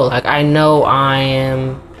you know. Like, I know I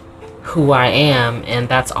am who I am, and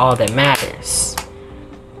that's all that matters.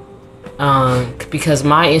 Because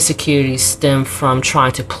my insecurities stem from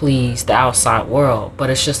trying to please the outside world. But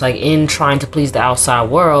it's just like, in trying to please the outside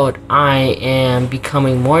world, I am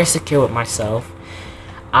becoming more insecure with myself.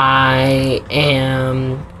 I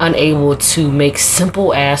am unable to make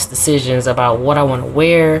simple ass decisions about what I want to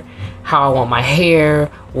wear, how I want my hair,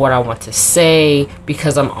 what I want to say,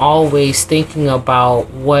 because I'm always thinking about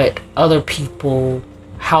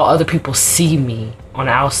how other people see me on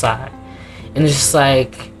the outside. And it's just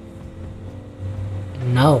like,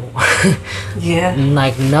 no. Yeah.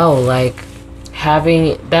 Like, no. Like,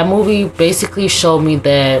 having that movie basically showed me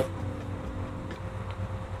that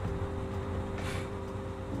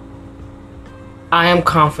I am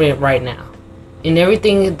confident right now. In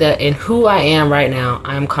everything in who I am right now,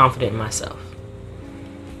 I am confident in myself.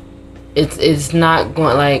 It's not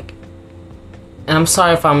going like, and I'm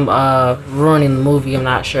sorry if I'm ruining the movie. I'm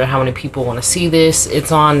not sure how many people want to see this.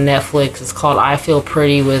 It's on Netflix. It's called I Feel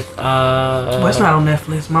Pretty with well, it's not on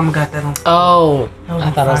Netflix. Mama got that on. Oh,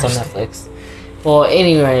 I thought it was on Netflix. Well,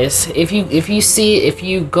 anyways, if you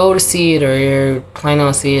go to see it or you're planning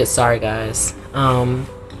on see it, sorry guys.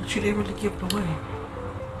 But you didn't really give it away.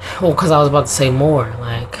 Well, because I was about to say more,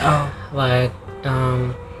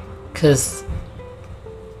 because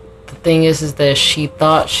the thing is that she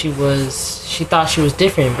thought she was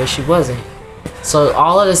different, but she wasn't. So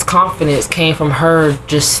all of this confidence came from her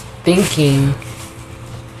just thinking.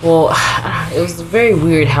 Well, it was very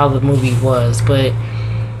weird how the movie was, but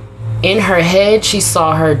in her head she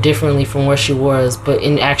saw her differently from where she was, but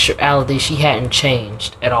in actuality she hadn't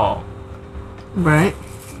changed at all. Right.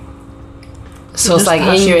 So it's like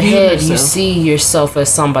in your head you see yourself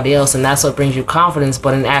as somebody else, and that's what brings you confidence,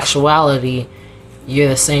 but in actuality you're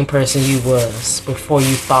the same person you was before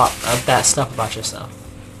you thought of that stuff about yourself.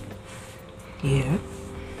 Yeah.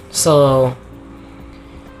 So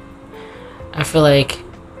I feel like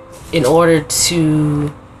in order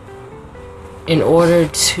to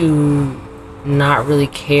not really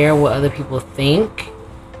care what other people think,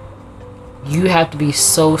 you have to be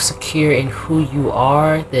so secure in who you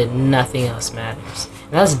are that nothing else matters.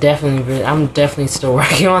 And that's definitely I'm definitely still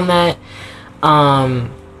working on that.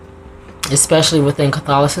 Especially within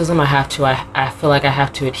Catholicism, I feel like I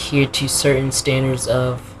have to adhere to certain standards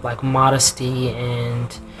of like modesty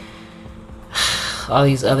and all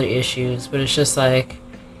these other issues, but it's just like,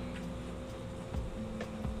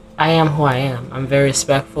 I am who I am. I'm very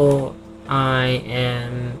respectful. I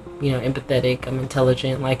am, empathetic. I'm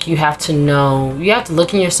intelligent. Like, you have to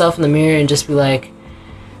look in yourself in the mirror and just be like,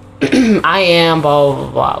 I am blah,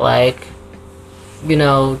 blah, blah, blah. Like,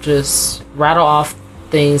 just rattle off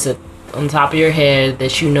things that on top of your head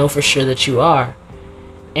that you know for sure that you are.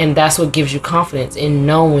 And that's what gives you confidence, in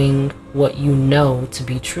knowing what you know to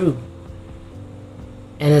be true.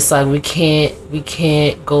 And it's like, we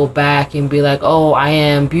can't go back and be like, oh, I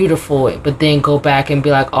am beautiful, but then go back and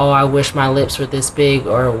be like, oh, I wish my lips were this big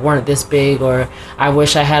or weren't this big, or I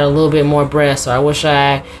wish I had a little bit more breasts, or I wish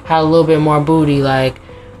I had a little bit more booty. Like,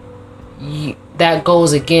 that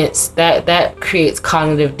goes against that creates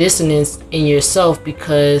cognitive dissonance in yourself,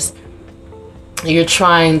 because you're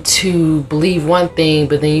trying to believe one thing,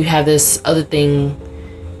 but then you have this other thing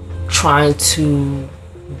trying to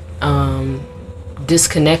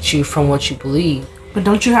disconnect you from what you believe. But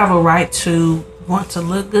don't you have a right to want to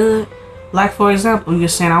look good? Like, for example, you're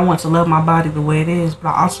saying, I want to love my body the way it is, but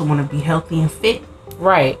I also want to be healthy and fit.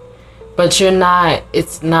 Right. But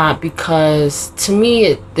it's not, because to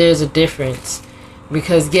me, there's a difference.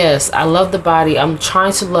 Because yes, I love the body. I'm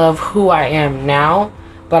trying to love who I am now,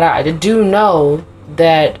 but I do know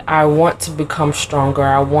that I want to become stronger.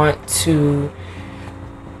 I want to,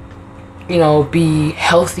 be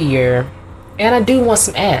healthier. And I do want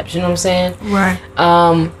some abs, you know what I'm saying? Right.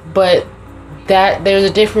 But that there's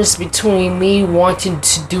a difference between me wanting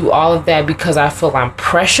to do all of that because I feel I'm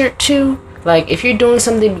pressured to. Like, if you're doing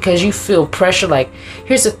something because you feel pressure, like,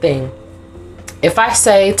 here's the thing. If I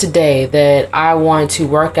say today that I want to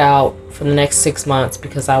work out for the next 6 months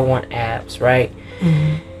because I want abs, right?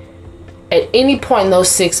 Mm-hmm. At any point in those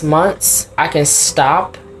 6 months, I can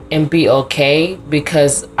stop and be okay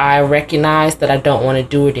because I recognize that I don't want to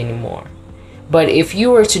do it anymore. But if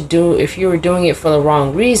you were doing it for the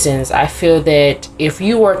wrong reasons, I feel that if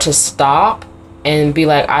you were to stop and be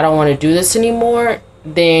like, I don't want to do this anymore,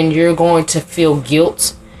 then you're going to feel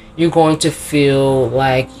guilt. You're going to feel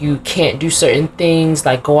like you can't do certain things,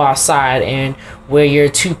 like go outside and wear your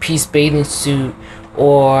 2-piece bathing suit,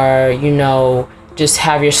 or, just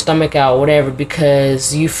have your stomach out, whatever,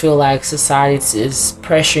 because you feel like society is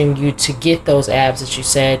pressuring you to get those abs that you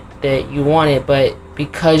said that you wanted. But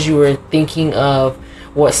because you were thinking of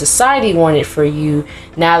what society wanted for you,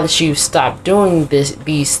 now that you've stopped doing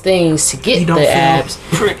these things to get the abs,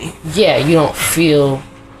 pretty. Yeah, you don't feel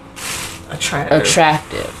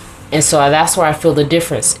attractive. And so that's where I feel the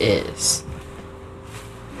difference is.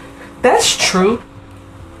 That's true.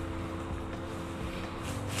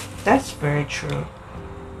 That's very true.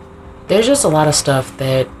 There's just a lot of stuff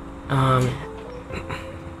that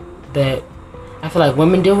that I feel like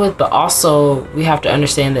women deal with, but also we have to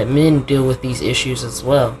understand that men deal with these issues as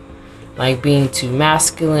well. Like being too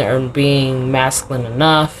masculine, or being masculine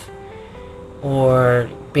enough, or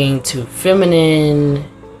being too feminine.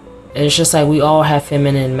 And it's just like we all have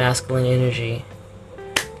feminine and masculine energy.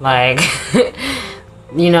 Like,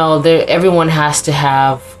 everyone has to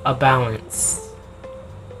have a balance.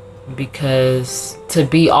 Because to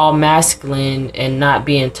be all masculine and not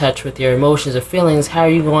be in touch with your emotions or feelings, how are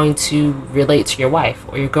you going to relate to your wife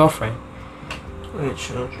or your girlfriend? Or your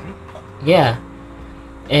children. Yeah.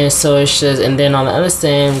 And so it's just, and then on the other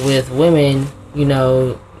side with women,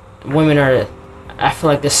 women are, I feel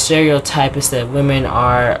like the stereotype is that women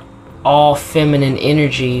are all feminine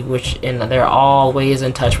energy, and they're always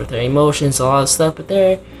in touch with their emotions, all that stuff, but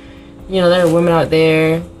there are women out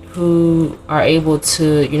there who are able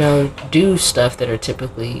to, do stuff that are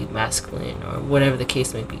typically masculine, or whatever the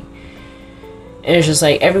case may be. And it's just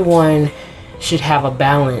like everyone should have a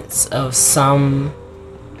balance of some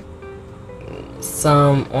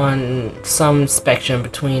on some spectrum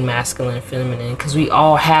between masculine and feminine, because we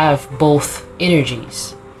all have both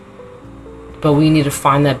energies. But we need to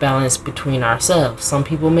find that balance between ourselves. Some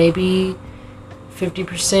people may be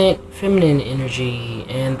 50% feminine energy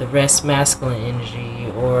and the rest masculine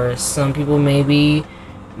energy, or some people may be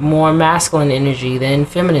more masculine energy than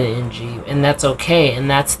feminine energy, and that's okay, and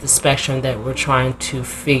that's the spectrum that we're trying to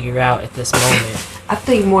figure out at this moment. I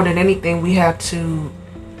think more than anything we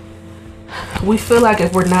feel like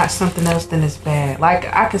if we're not something else, then it's bad. Like,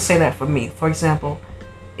 I can say that for me. For example,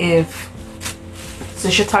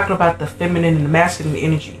 since you're talking about the feminine and the masculine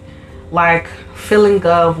energy, like feeling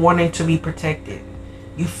of wanting to be protected.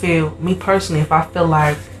 Me personally, if I feel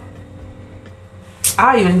like,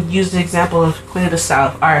 I even use the example of Queen of the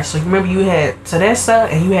South. Alright, so you remember you had Teresa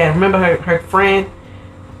and you had, remember her friend?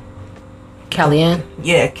 Kellyanne?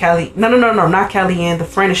 Yeah, Kelly. No, not Kellyanne. The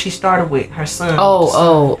friend that she started with, her son.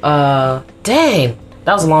 Dang.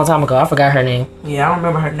 That was a long time ago. I forgot her name. Yeah, I don't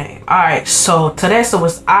remember her name. Alright, so Teresa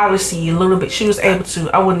was obviously a little bit, she was able to,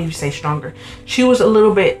 I wouldn't even say stronger. She was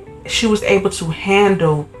able to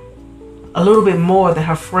handle a little bit more than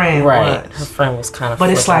her friend was. Her friend was kind of. But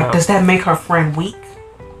it's like, does that make her friend weak?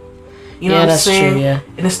 You know what I'm saying? True, yeah.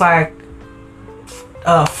 And it's like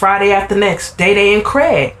Friday After Next, Day Day and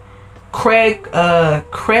Craig. Craig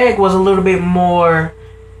was a little bit more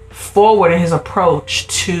forward in his approach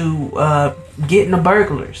to getting the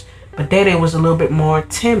burglars, but Day Day was a little bit more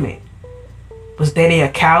timid. Was Day Day a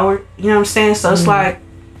coward? You know what I'm saying? So it's like,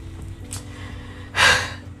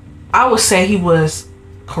 I would say he was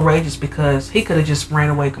courageous because he could have just ran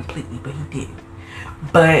away completely, but he didn't.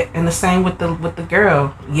 But and the same with the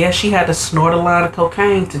girl. Yeah, she had to snort a line of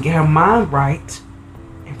cocaine to get her mind right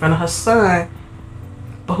in front of her son,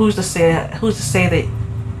 But who's to say that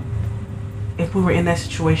if we were in that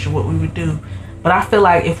situation, what we would do? But I feel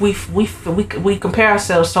like if we compare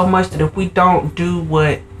ourselves so much that if we don't do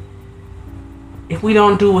what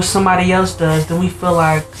somebody else does, then we feel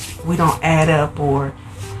like we don't add up or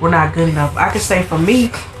we're not good enough. I could say for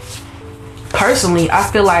me personally, I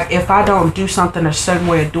feel like if I don't do something a certain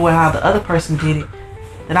way or do it how the other person did it,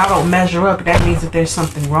 then I don't measure up. That means that there's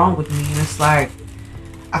something wrong with me. And it's like,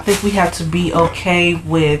 I think we have to be okay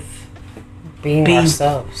with being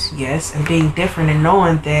ourselves. Yes, and being different, and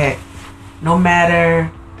knowing that no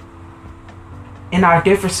matter in our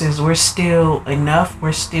differences, we're still enough,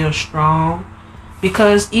 we're still strong.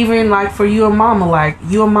 Because even like for you and mama,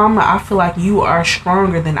 I feel like you are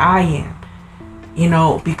stronger than I am. You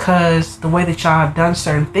know, because the way that y'all have done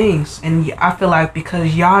certain things. And I feel like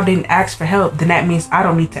because y'all didn't ask for help, then that means I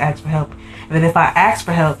don't need to ask for help. And then if I ask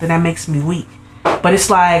for help, then that makes me weak. But it's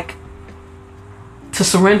like, to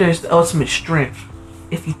surrender is the ultimate strength,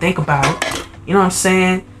 if you think about it. You know what I'm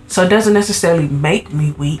saying? So it doesn't necessarily make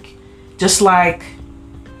me weak. Just like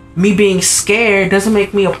me being scared doesn't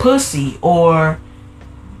make me a pussy. Or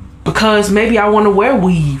because maybe I want to wear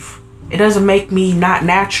weave, it doesn't make me not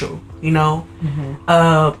natural. You know,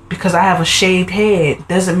 because I have a shaved head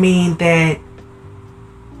doesn't mean that,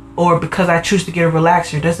 or because I choose to get a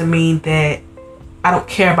relaxer doesn't mean that I don't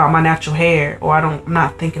care about my natural hair, or I'm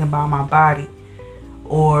not thinking about my body,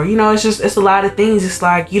 or you know, it's a lot of things. It's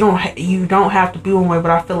like you don't have to be one way, but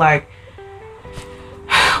I feel like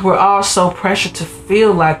we're all so pressured to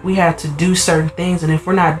feel like we have to do certain things, and if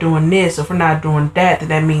we're not doing this, if we're not doing that, then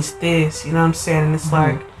that means this. You know what I'm saying? And it's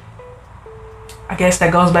like, I guess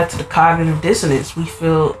that goes back to the cognitive dissonance. We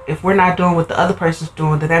feel if we're not doing what the other person's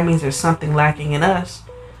doing, then that means there's something lacking in us.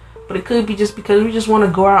 But it could be just because we just want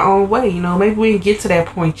to go our own way. You know, maybe we didn't get to that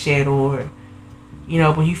point yet, or, you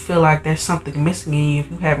know, but you feel like there's something missing in you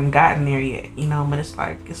if you haven't gotten there yet. You know, but it's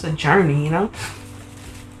like, it's a journey, you know?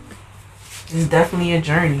 It's definitely a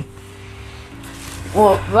journey.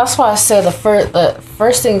 Well, that's why I said the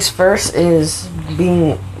first things first is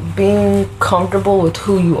being comfortable with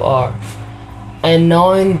who you are. And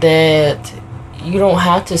knowing that you don't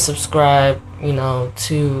have to subscribe, you know,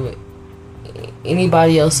 to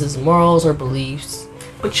anybody else's morals or beliefs.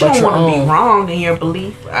 But you don't want to be wrong in your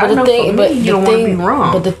belief. You don't want to be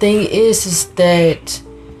wrong. But the thing is that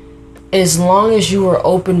as long as you are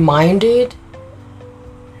open-minded,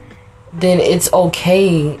 then it's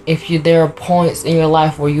okay if there are points in your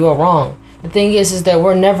life where you are wrong. The thing is that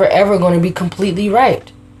we're never ever going to be completely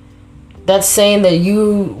right. That's saying that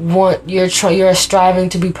you're striving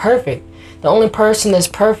to be perfect. The only person that's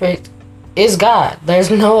perfect is God.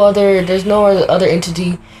 There's no other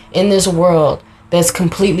entity in this world that's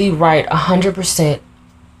completely right 100%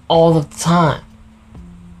 all of the time.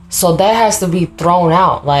 So that has to be thrown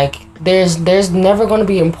out. Like there's never going to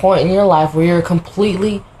be a point in your life where you're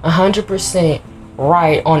completely 100%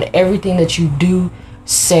 right on everything that you do,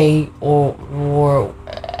 say, or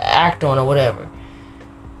act on, or whatever.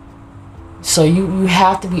 So you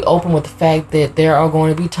have to be open with the fact that there are going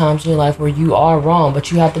to be times in your life where you are wrong,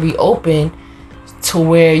 but you have to be open to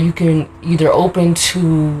where you can either open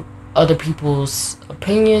to other people's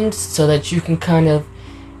opinions so that you can kind of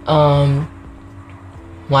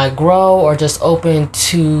like grow, or just open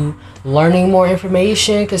to learning more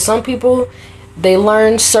information. Because some people, they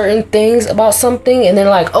learn certain things about something and they're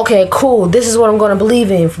like, okay, cool, this is what I'm going to believe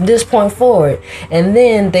in from this point forward. And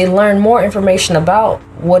then they learn more information about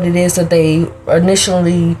what it is that they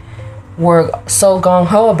initially were so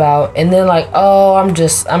gung-ho about, and then like, oh, I'm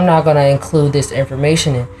not going to include this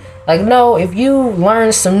information in. Like, no, if you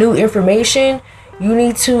learn some new information, you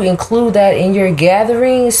need to include that in your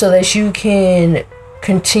gathering so that you can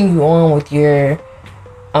continue on with your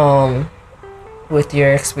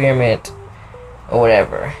experiment or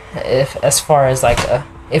whatever.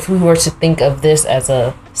 If we were to think of this as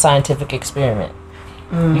a scientific experiment,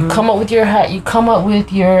 you have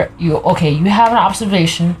an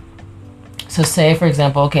observation. So say, for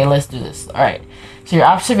example, okay, let's do this. All right. So your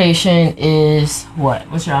observation is what?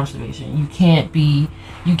 What's your observation?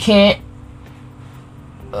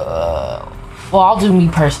 Well, I'll do me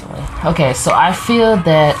personally. Okay, so I feel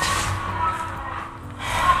that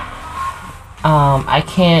I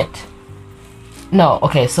can't. No,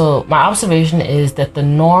 okay, so my observation is that the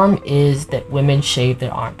norm is that women shave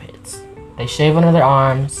their armpits. They shave under their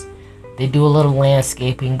arms. They do a little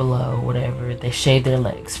landscaping below, whatever. They shave their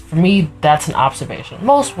legs. For me, that's an observation.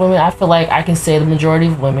 Most women, I feel like I can say the majority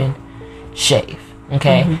of women shave.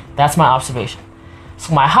 Okay? Mm-hmm. That's my observation.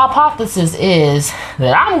 So my hypothesis is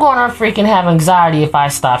that I'm going to freaking have anxiety if I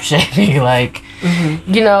stop shaving. Like,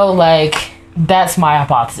 you know, like, That's my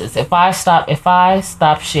hypothesis. If I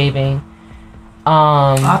stop shaving,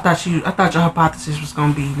 I thought your hypothesis was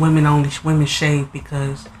gonna be women shave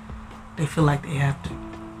because they feel like they have to.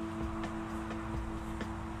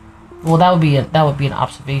 well, that would be an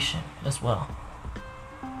observation as well,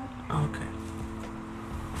 Okay.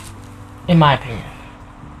 in my opinion.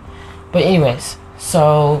 But anyways,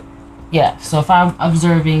 so yeah, so if I'm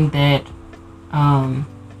observing that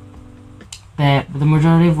that the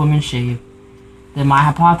majority of women shave, then my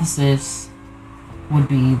hypothesis would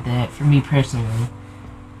be that for me personally,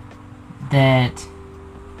 that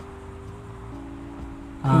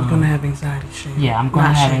I'm gonna have anxiety shave. yeah, I'm gonna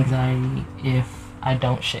Not have shaving. anxiety if I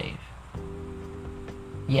don't shave.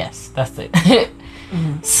 Yes, that's it.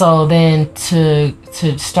 So then to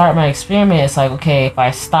start my experiment, it's like, okay, if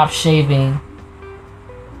I stop shaving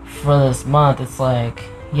for this month, it's like,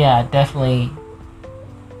 yeah, I definitely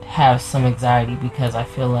have some anxiety because I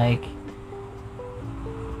feel like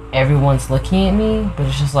everyone's looking at me, but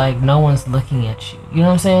it's just like no one's looking at you. You know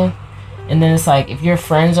what I'm saying? And then it's like, if your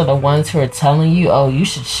friends are the ones who are telling you, oh, you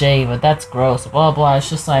should shave, or that's gross, blah, blah, it's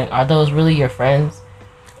just like, are those really your friends?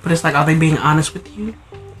 But it's like, are they being honest with you?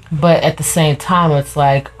 But at the same time, it's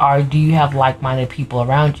like, do you have like-minded people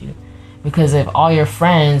around you? Because if all your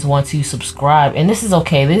friends want to subscribe, and this is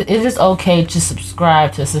okay, it is okay to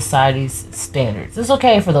subscribe to society's standards. It's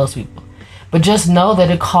okay for those people. But just know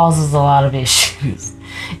that it causes a lot of issues.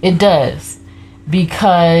 It does.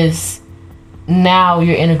 Because now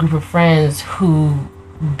you're in a group of friends who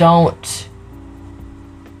don't,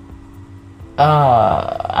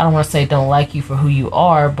 I don't want to say don't like you for who you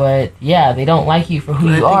are, but yeah, they don't like you for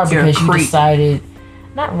who you are because you decided.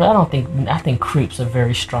 Not really. I think creep's a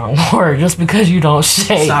very strong word. Just because you don't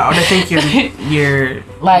shave. So they think you're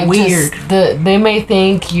like weird. They may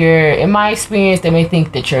think you're. In my experience, they may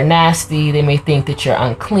think that you're nasty. They may think that you're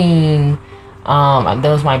unclean.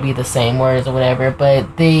 Those might be the same words or whatever,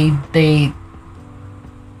 but they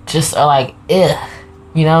just are like, ugh,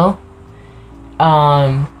 you know.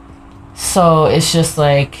 So it's just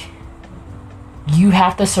like you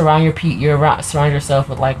have to surround yourself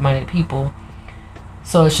with like-minded people.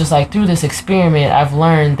 So it's just like through this experiment, I've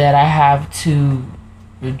learned that I have to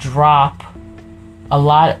drop a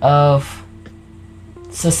lot of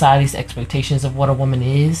society's expectations of what a woman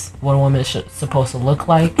is, what a woman is supposed to look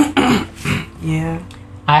like. Yeah.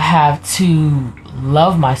 I have to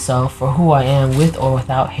love myself for who I am with or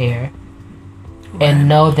without hair. Right. And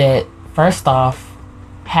know that, first off,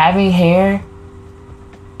 having hair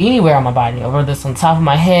anywhere on my body, whether it's on top of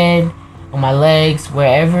my head, on my legs,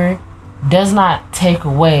 wherever, does not take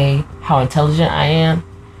away how intelligent I am.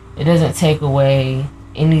 It doesn't take away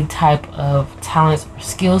any type of talents or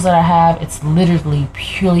skills that I have. It's literally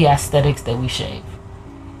purely aesthetics that we shave.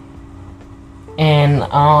 And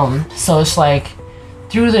so it's like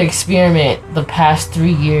through the experiment, the past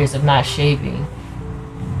 3 years of not shaving,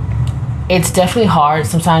 it's definitely hard.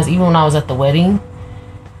 Sometimes even when I was at the wedding,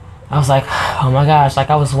 I was like, oh my gosh,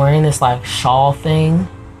 like I was wearing this like shawl thing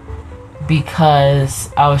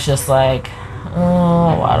because I was just like,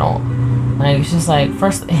 oh, I don't, like, it's just like,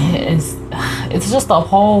 first, it's just a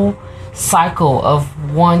whole cycle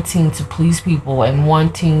of wanting to please people and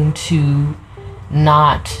wanting to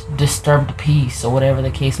not disturb the peace or whatever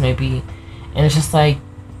the case may be. And it's just like,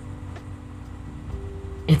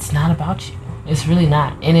 it's not about you. It's really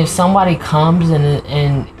not. And if somebody comes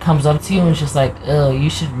and comes up to you and it's just like, oh, you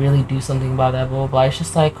should really do something about that, blah, blah, blah. It's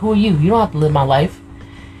just like, who are you? You don't have to live my life.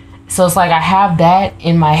 So it's like I have that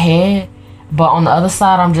in my head, but on the other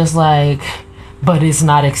side, I'm just like, but it's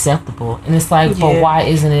not acceptable. And it's like, but why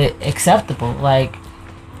isn't it acceptable? Like,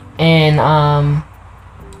 and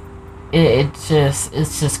it's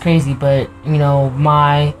just crazy. But, you know,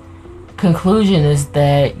 my conclusion is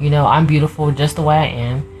that, you know, I'm beautiful just the way I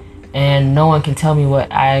am. And no one can tell me what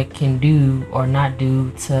I can do or not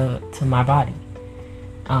do to my body.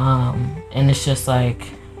 And it's just like,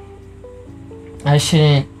 I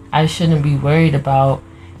shouldn't be worried about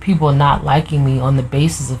people not liking me on the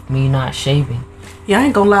basis of me not shaving. Yeah, I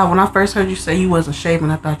ain't gonna lie. When I first heard you say you wasn't shaving,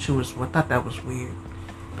 I thought that was weird.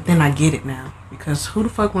 But then I get it now, because who the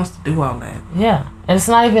fuck wants to do all that? Yeah, and it's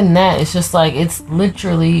not even that. It's just like, it's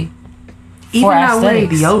literally even not wearing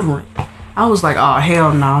deodorant. I was like, oh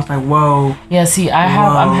hell no. I was like, whoa. Yeah, see,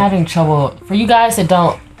 I'm having trouble. For you guys that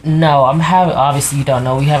don't know, obviously you don't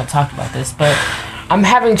know, we haven't talked about this, but I'm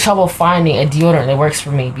having trouble finding a deodorant that works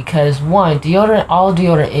for me because, one, all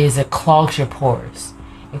deodorant is, it clogs your pores.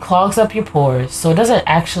 It clogs up your pores, so it doesn't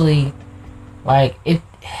actually, like, it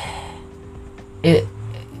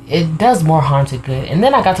does more harm to good. And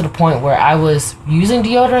then I got to the point where I was using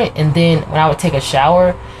deodorant, and then when I would take a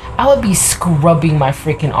shower, I would be scrubbing my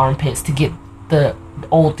freaking armpits to get the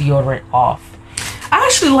old deodorant off. I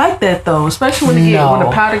actually like that though, especially when when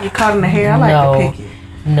the powder get caught in the hair. I like to pick it.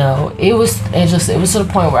 No, it was to the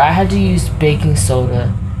point where I had to use baking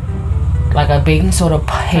soda, like a baking soda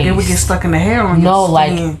paste. Like it would get stuck in the hair on your skin.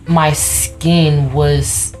 Like my skin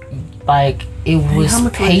was like it was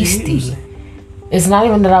pasty. It's not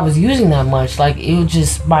even that I was using that much. Like it would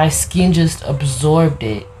just, my skin just absorbed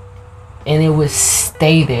it, and it would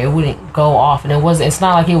stay there. It wouldn't go off, and it's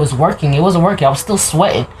not like it was working. It wasn't working. I was still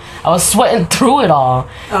sweating. I was sweating through it all.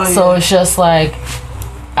 So it's just like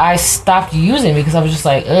I stopped using it because I was just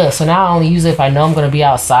like, ugh. So now I only use it if I know I'm gonna be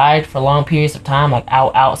outside for long periods of time, like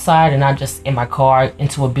outside, and not just in my car,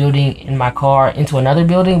 into a building, in my car, into another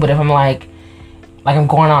building. But if I'm like I'm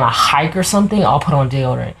going on a hike or something, I'll put on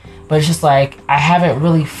deodorant. But it's just like I haven't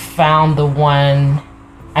really found the one.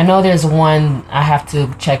 I know there's one I have to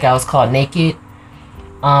check out. It's called Naked.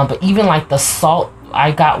 But even like the salt,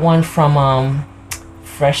 I got one from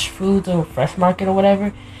Fresh Foods or Fresh Market or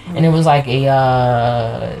whatever, and it was like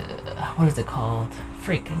a what is it called?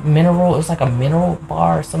 Mineral. It was like a mineral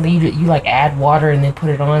bar or something. You like add water and then put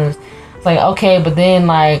it on. It's like okay, but then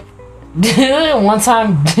like one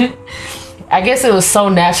time, I guess it was so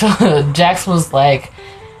natural. Jax was like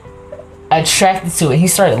attracted to it. He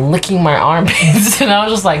started licking my armpits, and I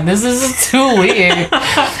was just like, this is too weird.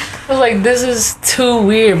 I was like, this is too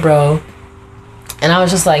weird, bro. And I was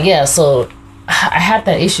just like, yeah, so I had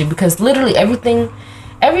that issue because literally everything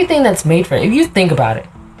that's made for it, if you think about it,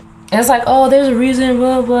 and it's like, oh, there's a reason,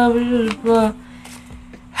 blah, blah, blah, blah.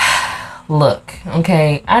 Look,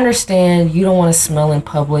 okay, I understand you don't want to smell in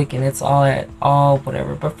public and it's all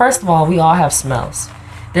whatever. But first of all, we all have smells.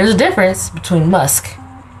 There's a difference between musk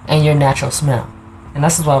and your natural smell, and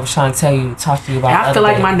that's what I was trying to talk to you about. I feel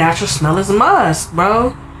like my natural smell is a musk,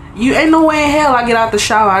 bro. You ain't no way in hell I get out the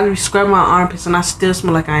shower, I just scrub my armpits, and I still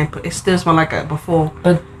smell like it still smell like that before.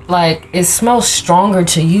 But like it smells stronger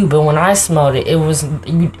to you. But when I smelled it, it was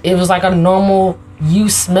like a normal you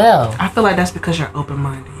smell. I feel like that's because you're open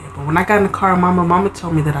minded. But when I got in the car, mama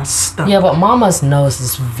told me that I stunk. Yeah, but mama's nose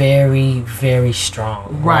is very, very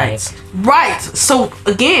strong. Right. Right. So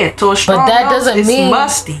again, to a strong but that nose, doesn't mean it's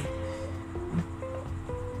musty.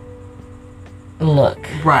 Look.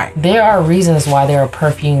 Right. There are reasons why there are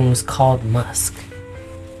perfumes called musk.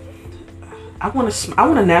 I want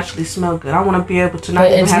to naturally smell good. I want to be able to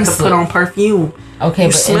not even have to put on perfume. Okay,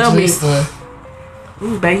 but smell me.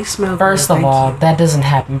 Ooh, babe, you smell first good. of all, that doesn't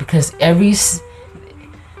happen because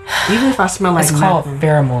even if I smell like it's called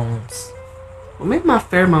pheromones. Well, maybe my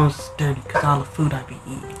pheromones is dirty because all the food I be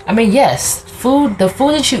eating. I mean, yes, the food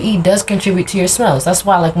that you eat does contribute to your smells. That's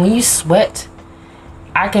why, like, when you sweat,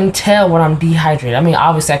 I can tell when I'm dehydrated. I mean,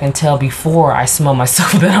 obviously, I can tell before I smell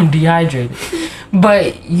myself that I'm dehydrated.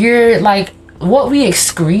 But you're like, what we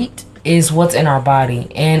excrete is what's in our body,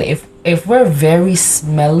 and if we're very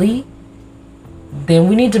smelly, then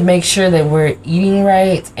we need to make sure that we're eating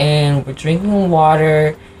right and we're drinking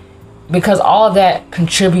water, because all of that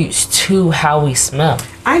contributes to how we smell.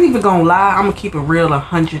 I ain't even gonna lie. I'm gonna keep it real.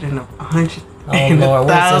 100 and 100. Oh Lord,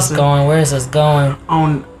 where's this going? Where's this going?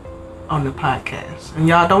 On the podcast, and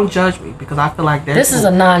y'all don't judge me because I feel like this is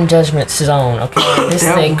a non-judgment zone. Okay, this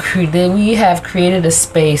is we have created a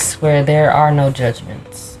space where there are no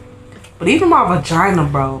judgments. But even my vagina,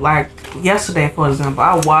 bro. Like yesterday, for example,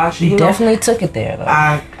 I washed it. You definitely took it there, though.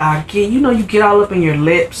 I get, you get all up in your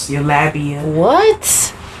lips, your labia.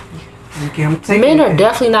 What? Men are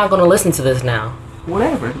definitely not going to listen to this now.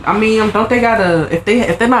 Whatever. I mean, don't they gotta, if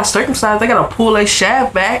they're not circumcised, they gotta pull their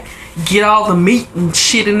shaft back, get all the meat and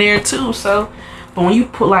shit in there too. So, but when you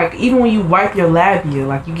put, like, even when you wipe your labia,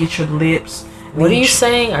 like you get your lips. What are you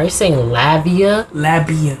saying? Are you saying labia?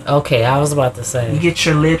 Labia. Okay, I was about to say. You get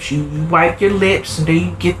your lips, you wipe your lips, and then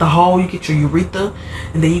you get the hole, you get your urethra,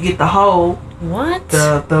 and then you get the hole. What?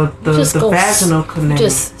 The vaginal canal.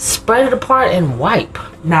 Just spread it apart and wipe.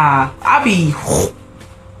 Nah, I be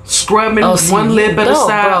scrubbing one lip at a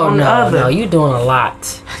side on the other. No, you doing a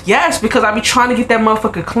lot. Yes, because I be trying to get that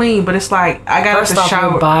motherfucker clean, but it's like I got to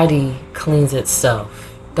shower. Your body cleans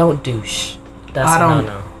itself. Don't douche. That's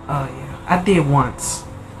no. Oh yeah, I did once.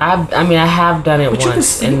 I mean, I have done it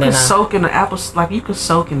once. You can soak in the apples, like you can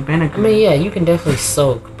soak in vinegar. I mean, yeah, you can definitely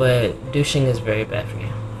soak, but douching is very bad for you.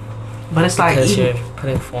 But it's like because you're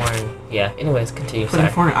putting foreign. Yeah. Anyways, continue. Putting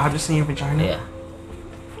foreign objects in your vagina. Yeah.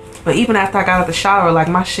 But even after I got out the shower, like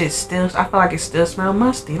my shit still, I feel like it still smells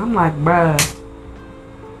musty. And I'm like, bruh,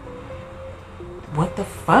 what the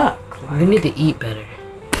fuck? Like, you need to eat better.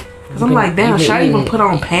 Cause I'm like, damn, should I even put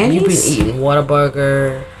on panties? You've been eating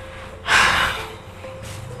Whataburger.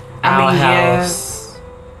 I mean, yes.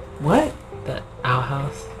 What? The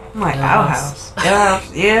outhouse. I'm like Outhouse.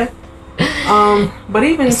 outhouse. Yeah. But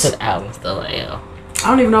even I said out instead of L. I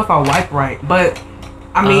don't even know if I wipe right, but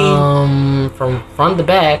I mean, from front to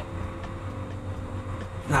back.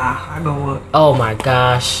 nah, I go with. Oh my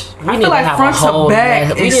gosh, I feel like front to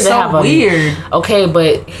back is so weird. Okay,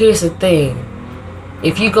 but here's the thing: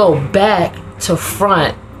 if you go back to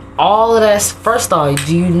front, all of that's first off.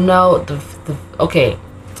 Do you know the okay?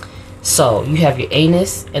 So you have your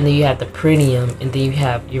anus, and then you have the perineum, and then you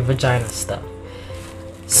have your vagina stuff.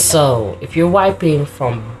 So if you're wiping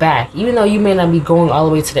from back, even though you may not be going all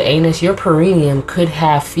the way to the anus, your perineum could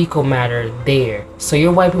have fecal matter there. So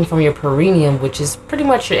you're wiping from your perineum, which is pretty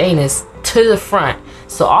much your anus, to the front.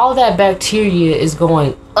 So all that bacteria is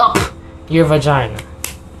going up your vagina.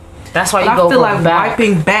 That's why you go feel like back.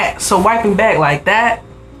 wiping back. So wiping back like that.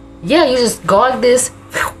 Yeah, you just go like this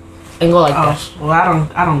and go like that. Well,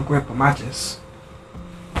 I don't grip them. I just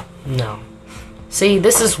No. See,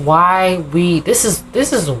 this is why this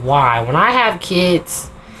is why when I have kids,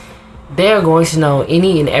 they're going to know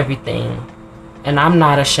any and everything. And I'm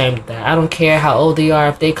not ashamed of that. I don't care how old they are.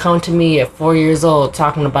 If they come to me at 4 years old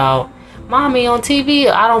talking about mommy on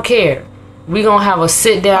TV, I don't care. We're going to have a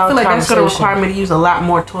sit down conversation. I feel like that's going to require me to use a lot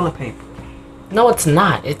more toilet paper. No, it's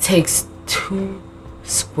not. It takes 2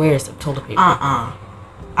 squares of toilet paper. I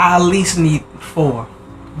at least need 4.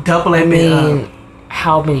 Double it. I mean,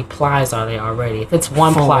 how many plies are there already? If it's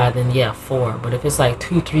 1 4. ply, then yeah, 4. But if it's like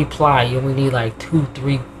 2, 3 ply, you only need like 2,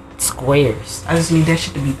 3 squares. I just need that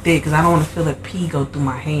shit to be thick because I don't want to feel the pee go through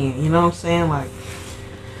my hand. You know what I'm saying? Like,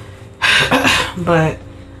 but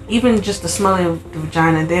even just the smell of the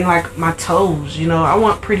vagina, and then like my toes. You know, I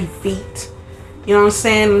want pretty feet. You know what I'm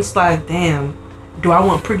saying? It's like, damn, do I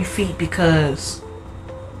want pretty feet because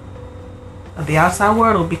of the outside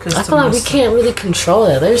world or because I feel like we can't really control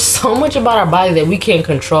that. There's so much about our body that we can't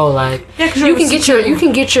control. Like, you can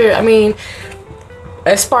get your. I mean,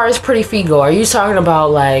 as far as pretty feet go, are you talking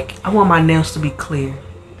about like? I want my nails to be clear.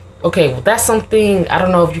 Okay, well that's something I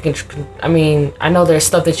don't know if you can. I mean, I know there's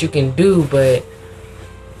stuff that you can do, but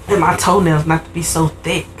and my toenails not to be so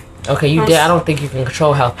thick. Okay, you did. I don't think you can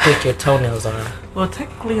control how thick your toenails are. Well,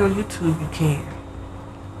 technically on YouTube you can.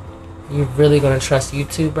 You really gonna trust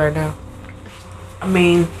YouTube right now? I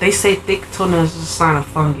mean, they say thick toenails is a sign of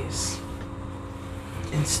fungus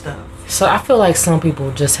and stuff. So I feel like some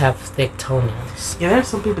people just have thick toenails. Yeah, there's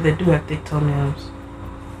some people that do have thick toenails.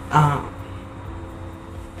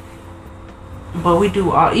 But we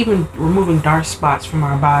do even removing dark spots from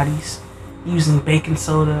our bodies using baking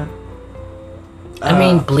soda. I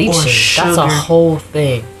mean, bleaching. That's a whole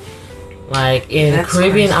thing. Like in the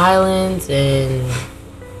Caribbean islands and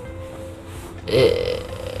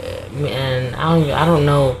man, I don't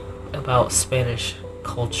know about Spanish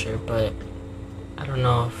culture, but I don't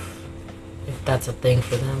know if that's a thing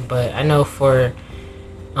for them. But I know for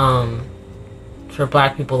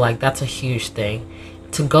Black people, like that's a huge thing.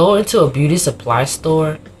 To go into a beauty supply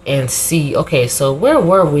store and see, okay, so where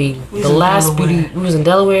were we? We was in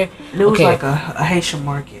Delaware. And it was like a Haitian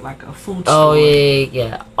market, like a food store. Oh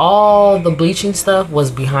yeah. All the bleaching stuff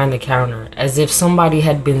was behind the counter, as if somebody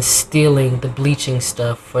had been stealing the bleaching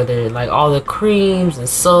stuff for their, like, all the creams and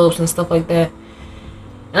soaps and stuff like that.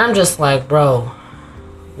 And I'm just like, bro,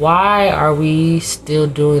 why are we still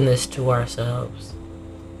doing this to ourselves?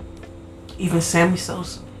 Even Sammy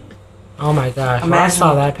Sosa. Oh my gosh! When I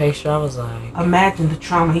saw that picture, I was like, imagine the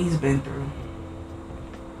trauma he's been through.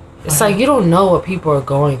 It's like you don't know what people are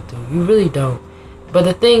going through. You really don't. But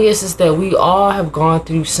the thing is that we all have gone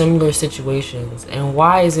through similar situations. And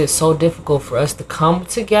why is it so difficult for us to come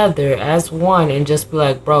together as one and just be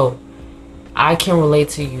like, bro, I can relate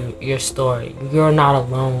to your story. You're not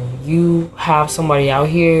alone. You have somebody out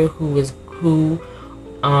here who you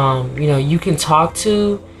can talk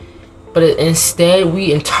to. But instead, we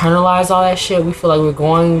internalize all that shit. We feel like we're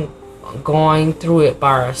going through it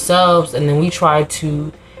by ourselves, and then we try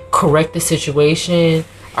to correct the situation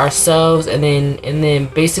ourselves, and then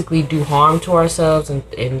basically do harm to ourselves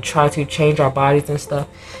and try to change our bodies and stuff.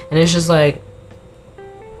 And it's just like,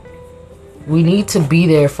 we need to be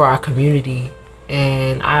there for our community,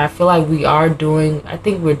 and I feel like I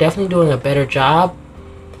think we're definitely doing a better job.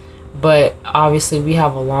 But obviously, we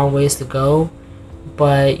have a long ways to go.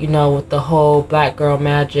 But, with the whole Black Girl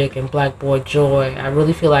Magic and Black Boy Joy, I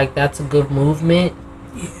really feel like that's a good movement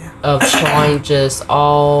of showing just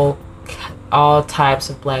all types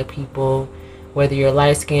of Black people, whether you're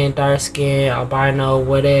light skinned, dark skinned, albino,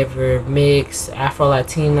 whatever, mixed,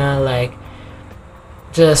 Afro-Latina, like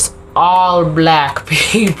just all Black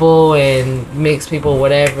people and mixed people,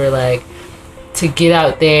 whatever, like to get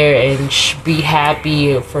out there and be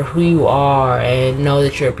happy for who you are and know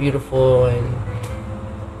that you're beautiful. And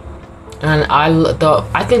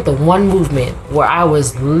I think the one movement where I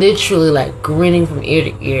was literally like grinning from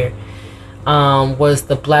ear to ear was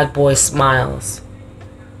the Black Boy Smiles.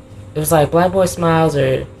 It was like Black Boy Smiles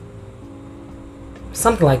or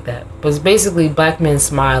something like that. But it's basically black men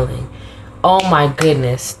smiling. Oh my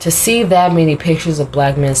goodness. To see that many pictures of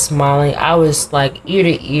black men smiling, I was like ear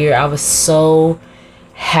to ear. I was so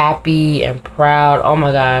happy and proud. Oh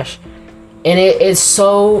my gosh. And it's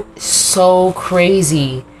so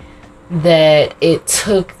crazy that it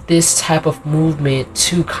took this type of movement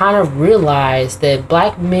to kind of realize that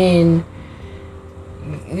black men,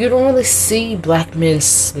 you don't really see black men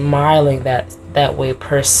smiling that way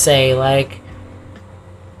per se. Like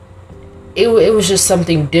it was just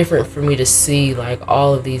something different for me to see, like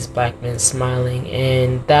all of these black men smiling,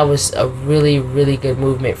 and that was a really, really good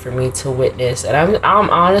movement for me to witness. And I'm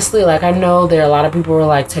honestly, like, I know there are a lot of people who are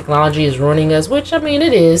like, technology is ruining us, which I mean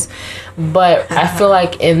it is, but I feel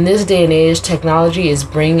like in this day and age, technology is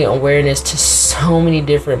bringing awareness to so many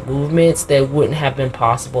different movements that wouldn't have been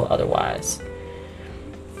possible otherwise.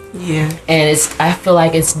 Yeah. And I feel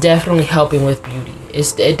like it's definitely helping with beauty.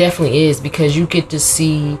 It definitely is, because you get to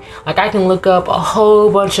see, like, I can look up a whole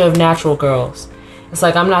bunch of natural girls. It's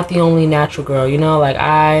like I'm not the only natural girl, you know, like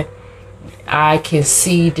I can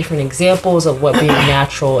see different examples of what being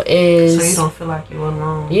natural is. So you don't feel like you're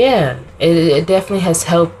alone. Yeah, it definitely has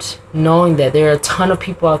helped knowing that there are a ton of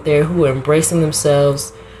people out there who are embracing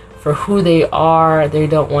themselves for who they are. They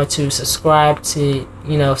don't want to subscribe to,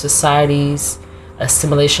 you know, society's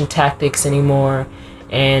assimilation tactics anymore.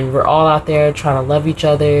 And we're all out there trying to love each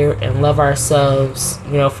other and love ourselves,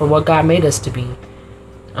 you know, for what God made us to be.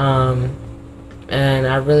 And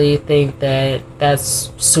I really think that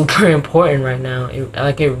that's super important right now. It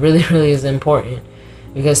really, really is important,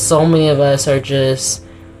 because so many of us are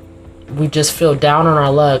we just feel down on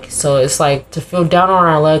our luck. So it's like, to feel down on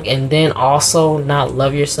our luck and then also not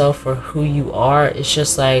love yourself for who you are. It's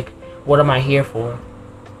just like, what am I here for?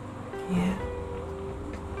 Yeah.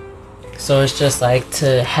 So it's just like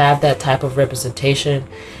to have that type of representation.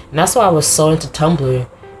 And that's why I was so into Tumblr,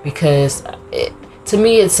 because to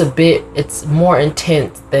me it's more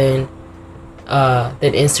intense than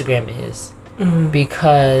Instagram is. Mm-hmm.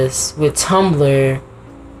 Because with Tumblr,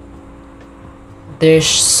 there's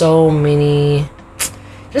so many,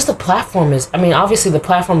 just the platform is, I mean, obviously the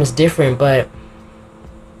platform is different, but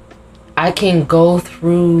I can go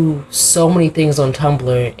through so many things on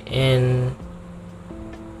Tumblr, and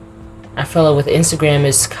I feel like with Instagram,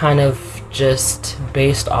 it's kind of just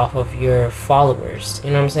based off of your followers.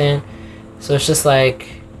 You know what I'm saying? So it's just like,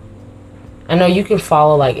 I know you can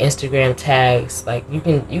follow like Instagram tags, like you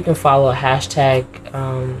can follow a hashtag,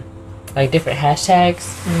 like different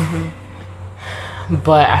hashtags. Mm-hmm.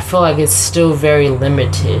 But I feel like it's still very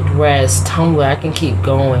limited. Whereas Tumblr, I can keep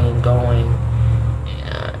going,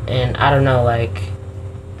 and I don't know, like,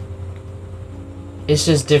 it's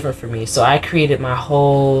just different for me. So I created my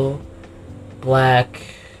whole black,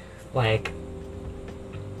 like,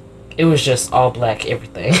 it was just all black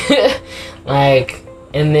everything. Like,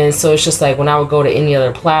 and then so it's just like when I would go to any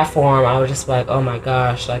other platform, I was just like, oh my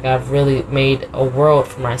gosh, like I've really made a world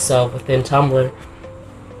for myself within Tumblr.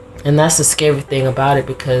 And that's the scary thing about it,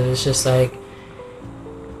 because it's just like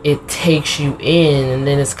it takes you in, and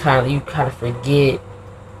then it's kind of, you kind of forget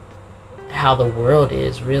how the world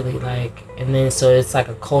is really, like. And then so it's like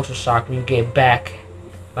a culture shock when you get back,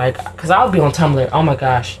 like, because I would be on Tumblr, oh my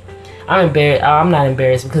gosh, I'm not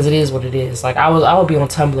embarrassed, because it is what it is. Like I would be on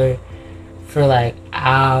Tumblr for like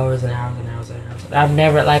hours and hours and hours and hours. I've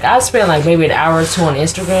never, like, I spent like maybe an hour or two on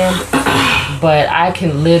Instagram, but I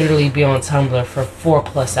can literally be on Tumblr for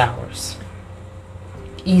 4+ hours.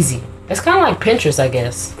 Easy. It's kind of like Pinterest, I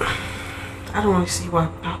guess. I don't really see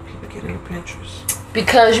how people get into Pinterest.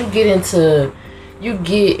 Because you get into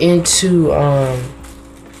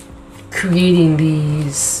creating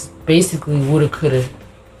these basically woulda, coulda,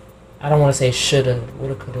 I don't want to say shoulda,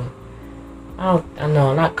 woulda, coulda, I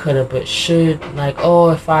know, not coulda, but should, like,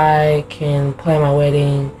 oh, if I can plan my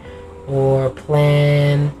wedding, or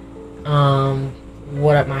plan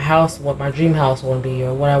what my dream house want to be,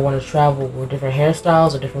 or what I want to travel, or different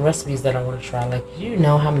hairstyles, or different recipes that I want to try. Like, you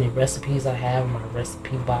know how many recipes I have in my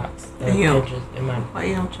recipe box? Why you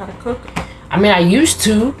don't try to cook? I mean, I used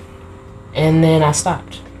to, and then I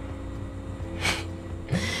stopped.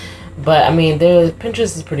 But I mean,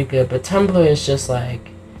 Pinterest is pretty good, but Tumblr is just like,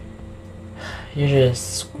 you're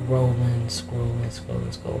just scrolling.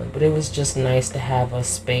 But it was just nice to have a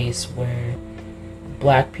space where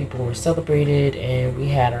black people were celebrated, and we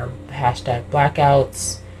had our hashtag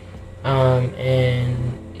blackouts,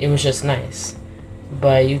 and it was just nice.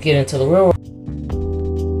 But you get into the real world,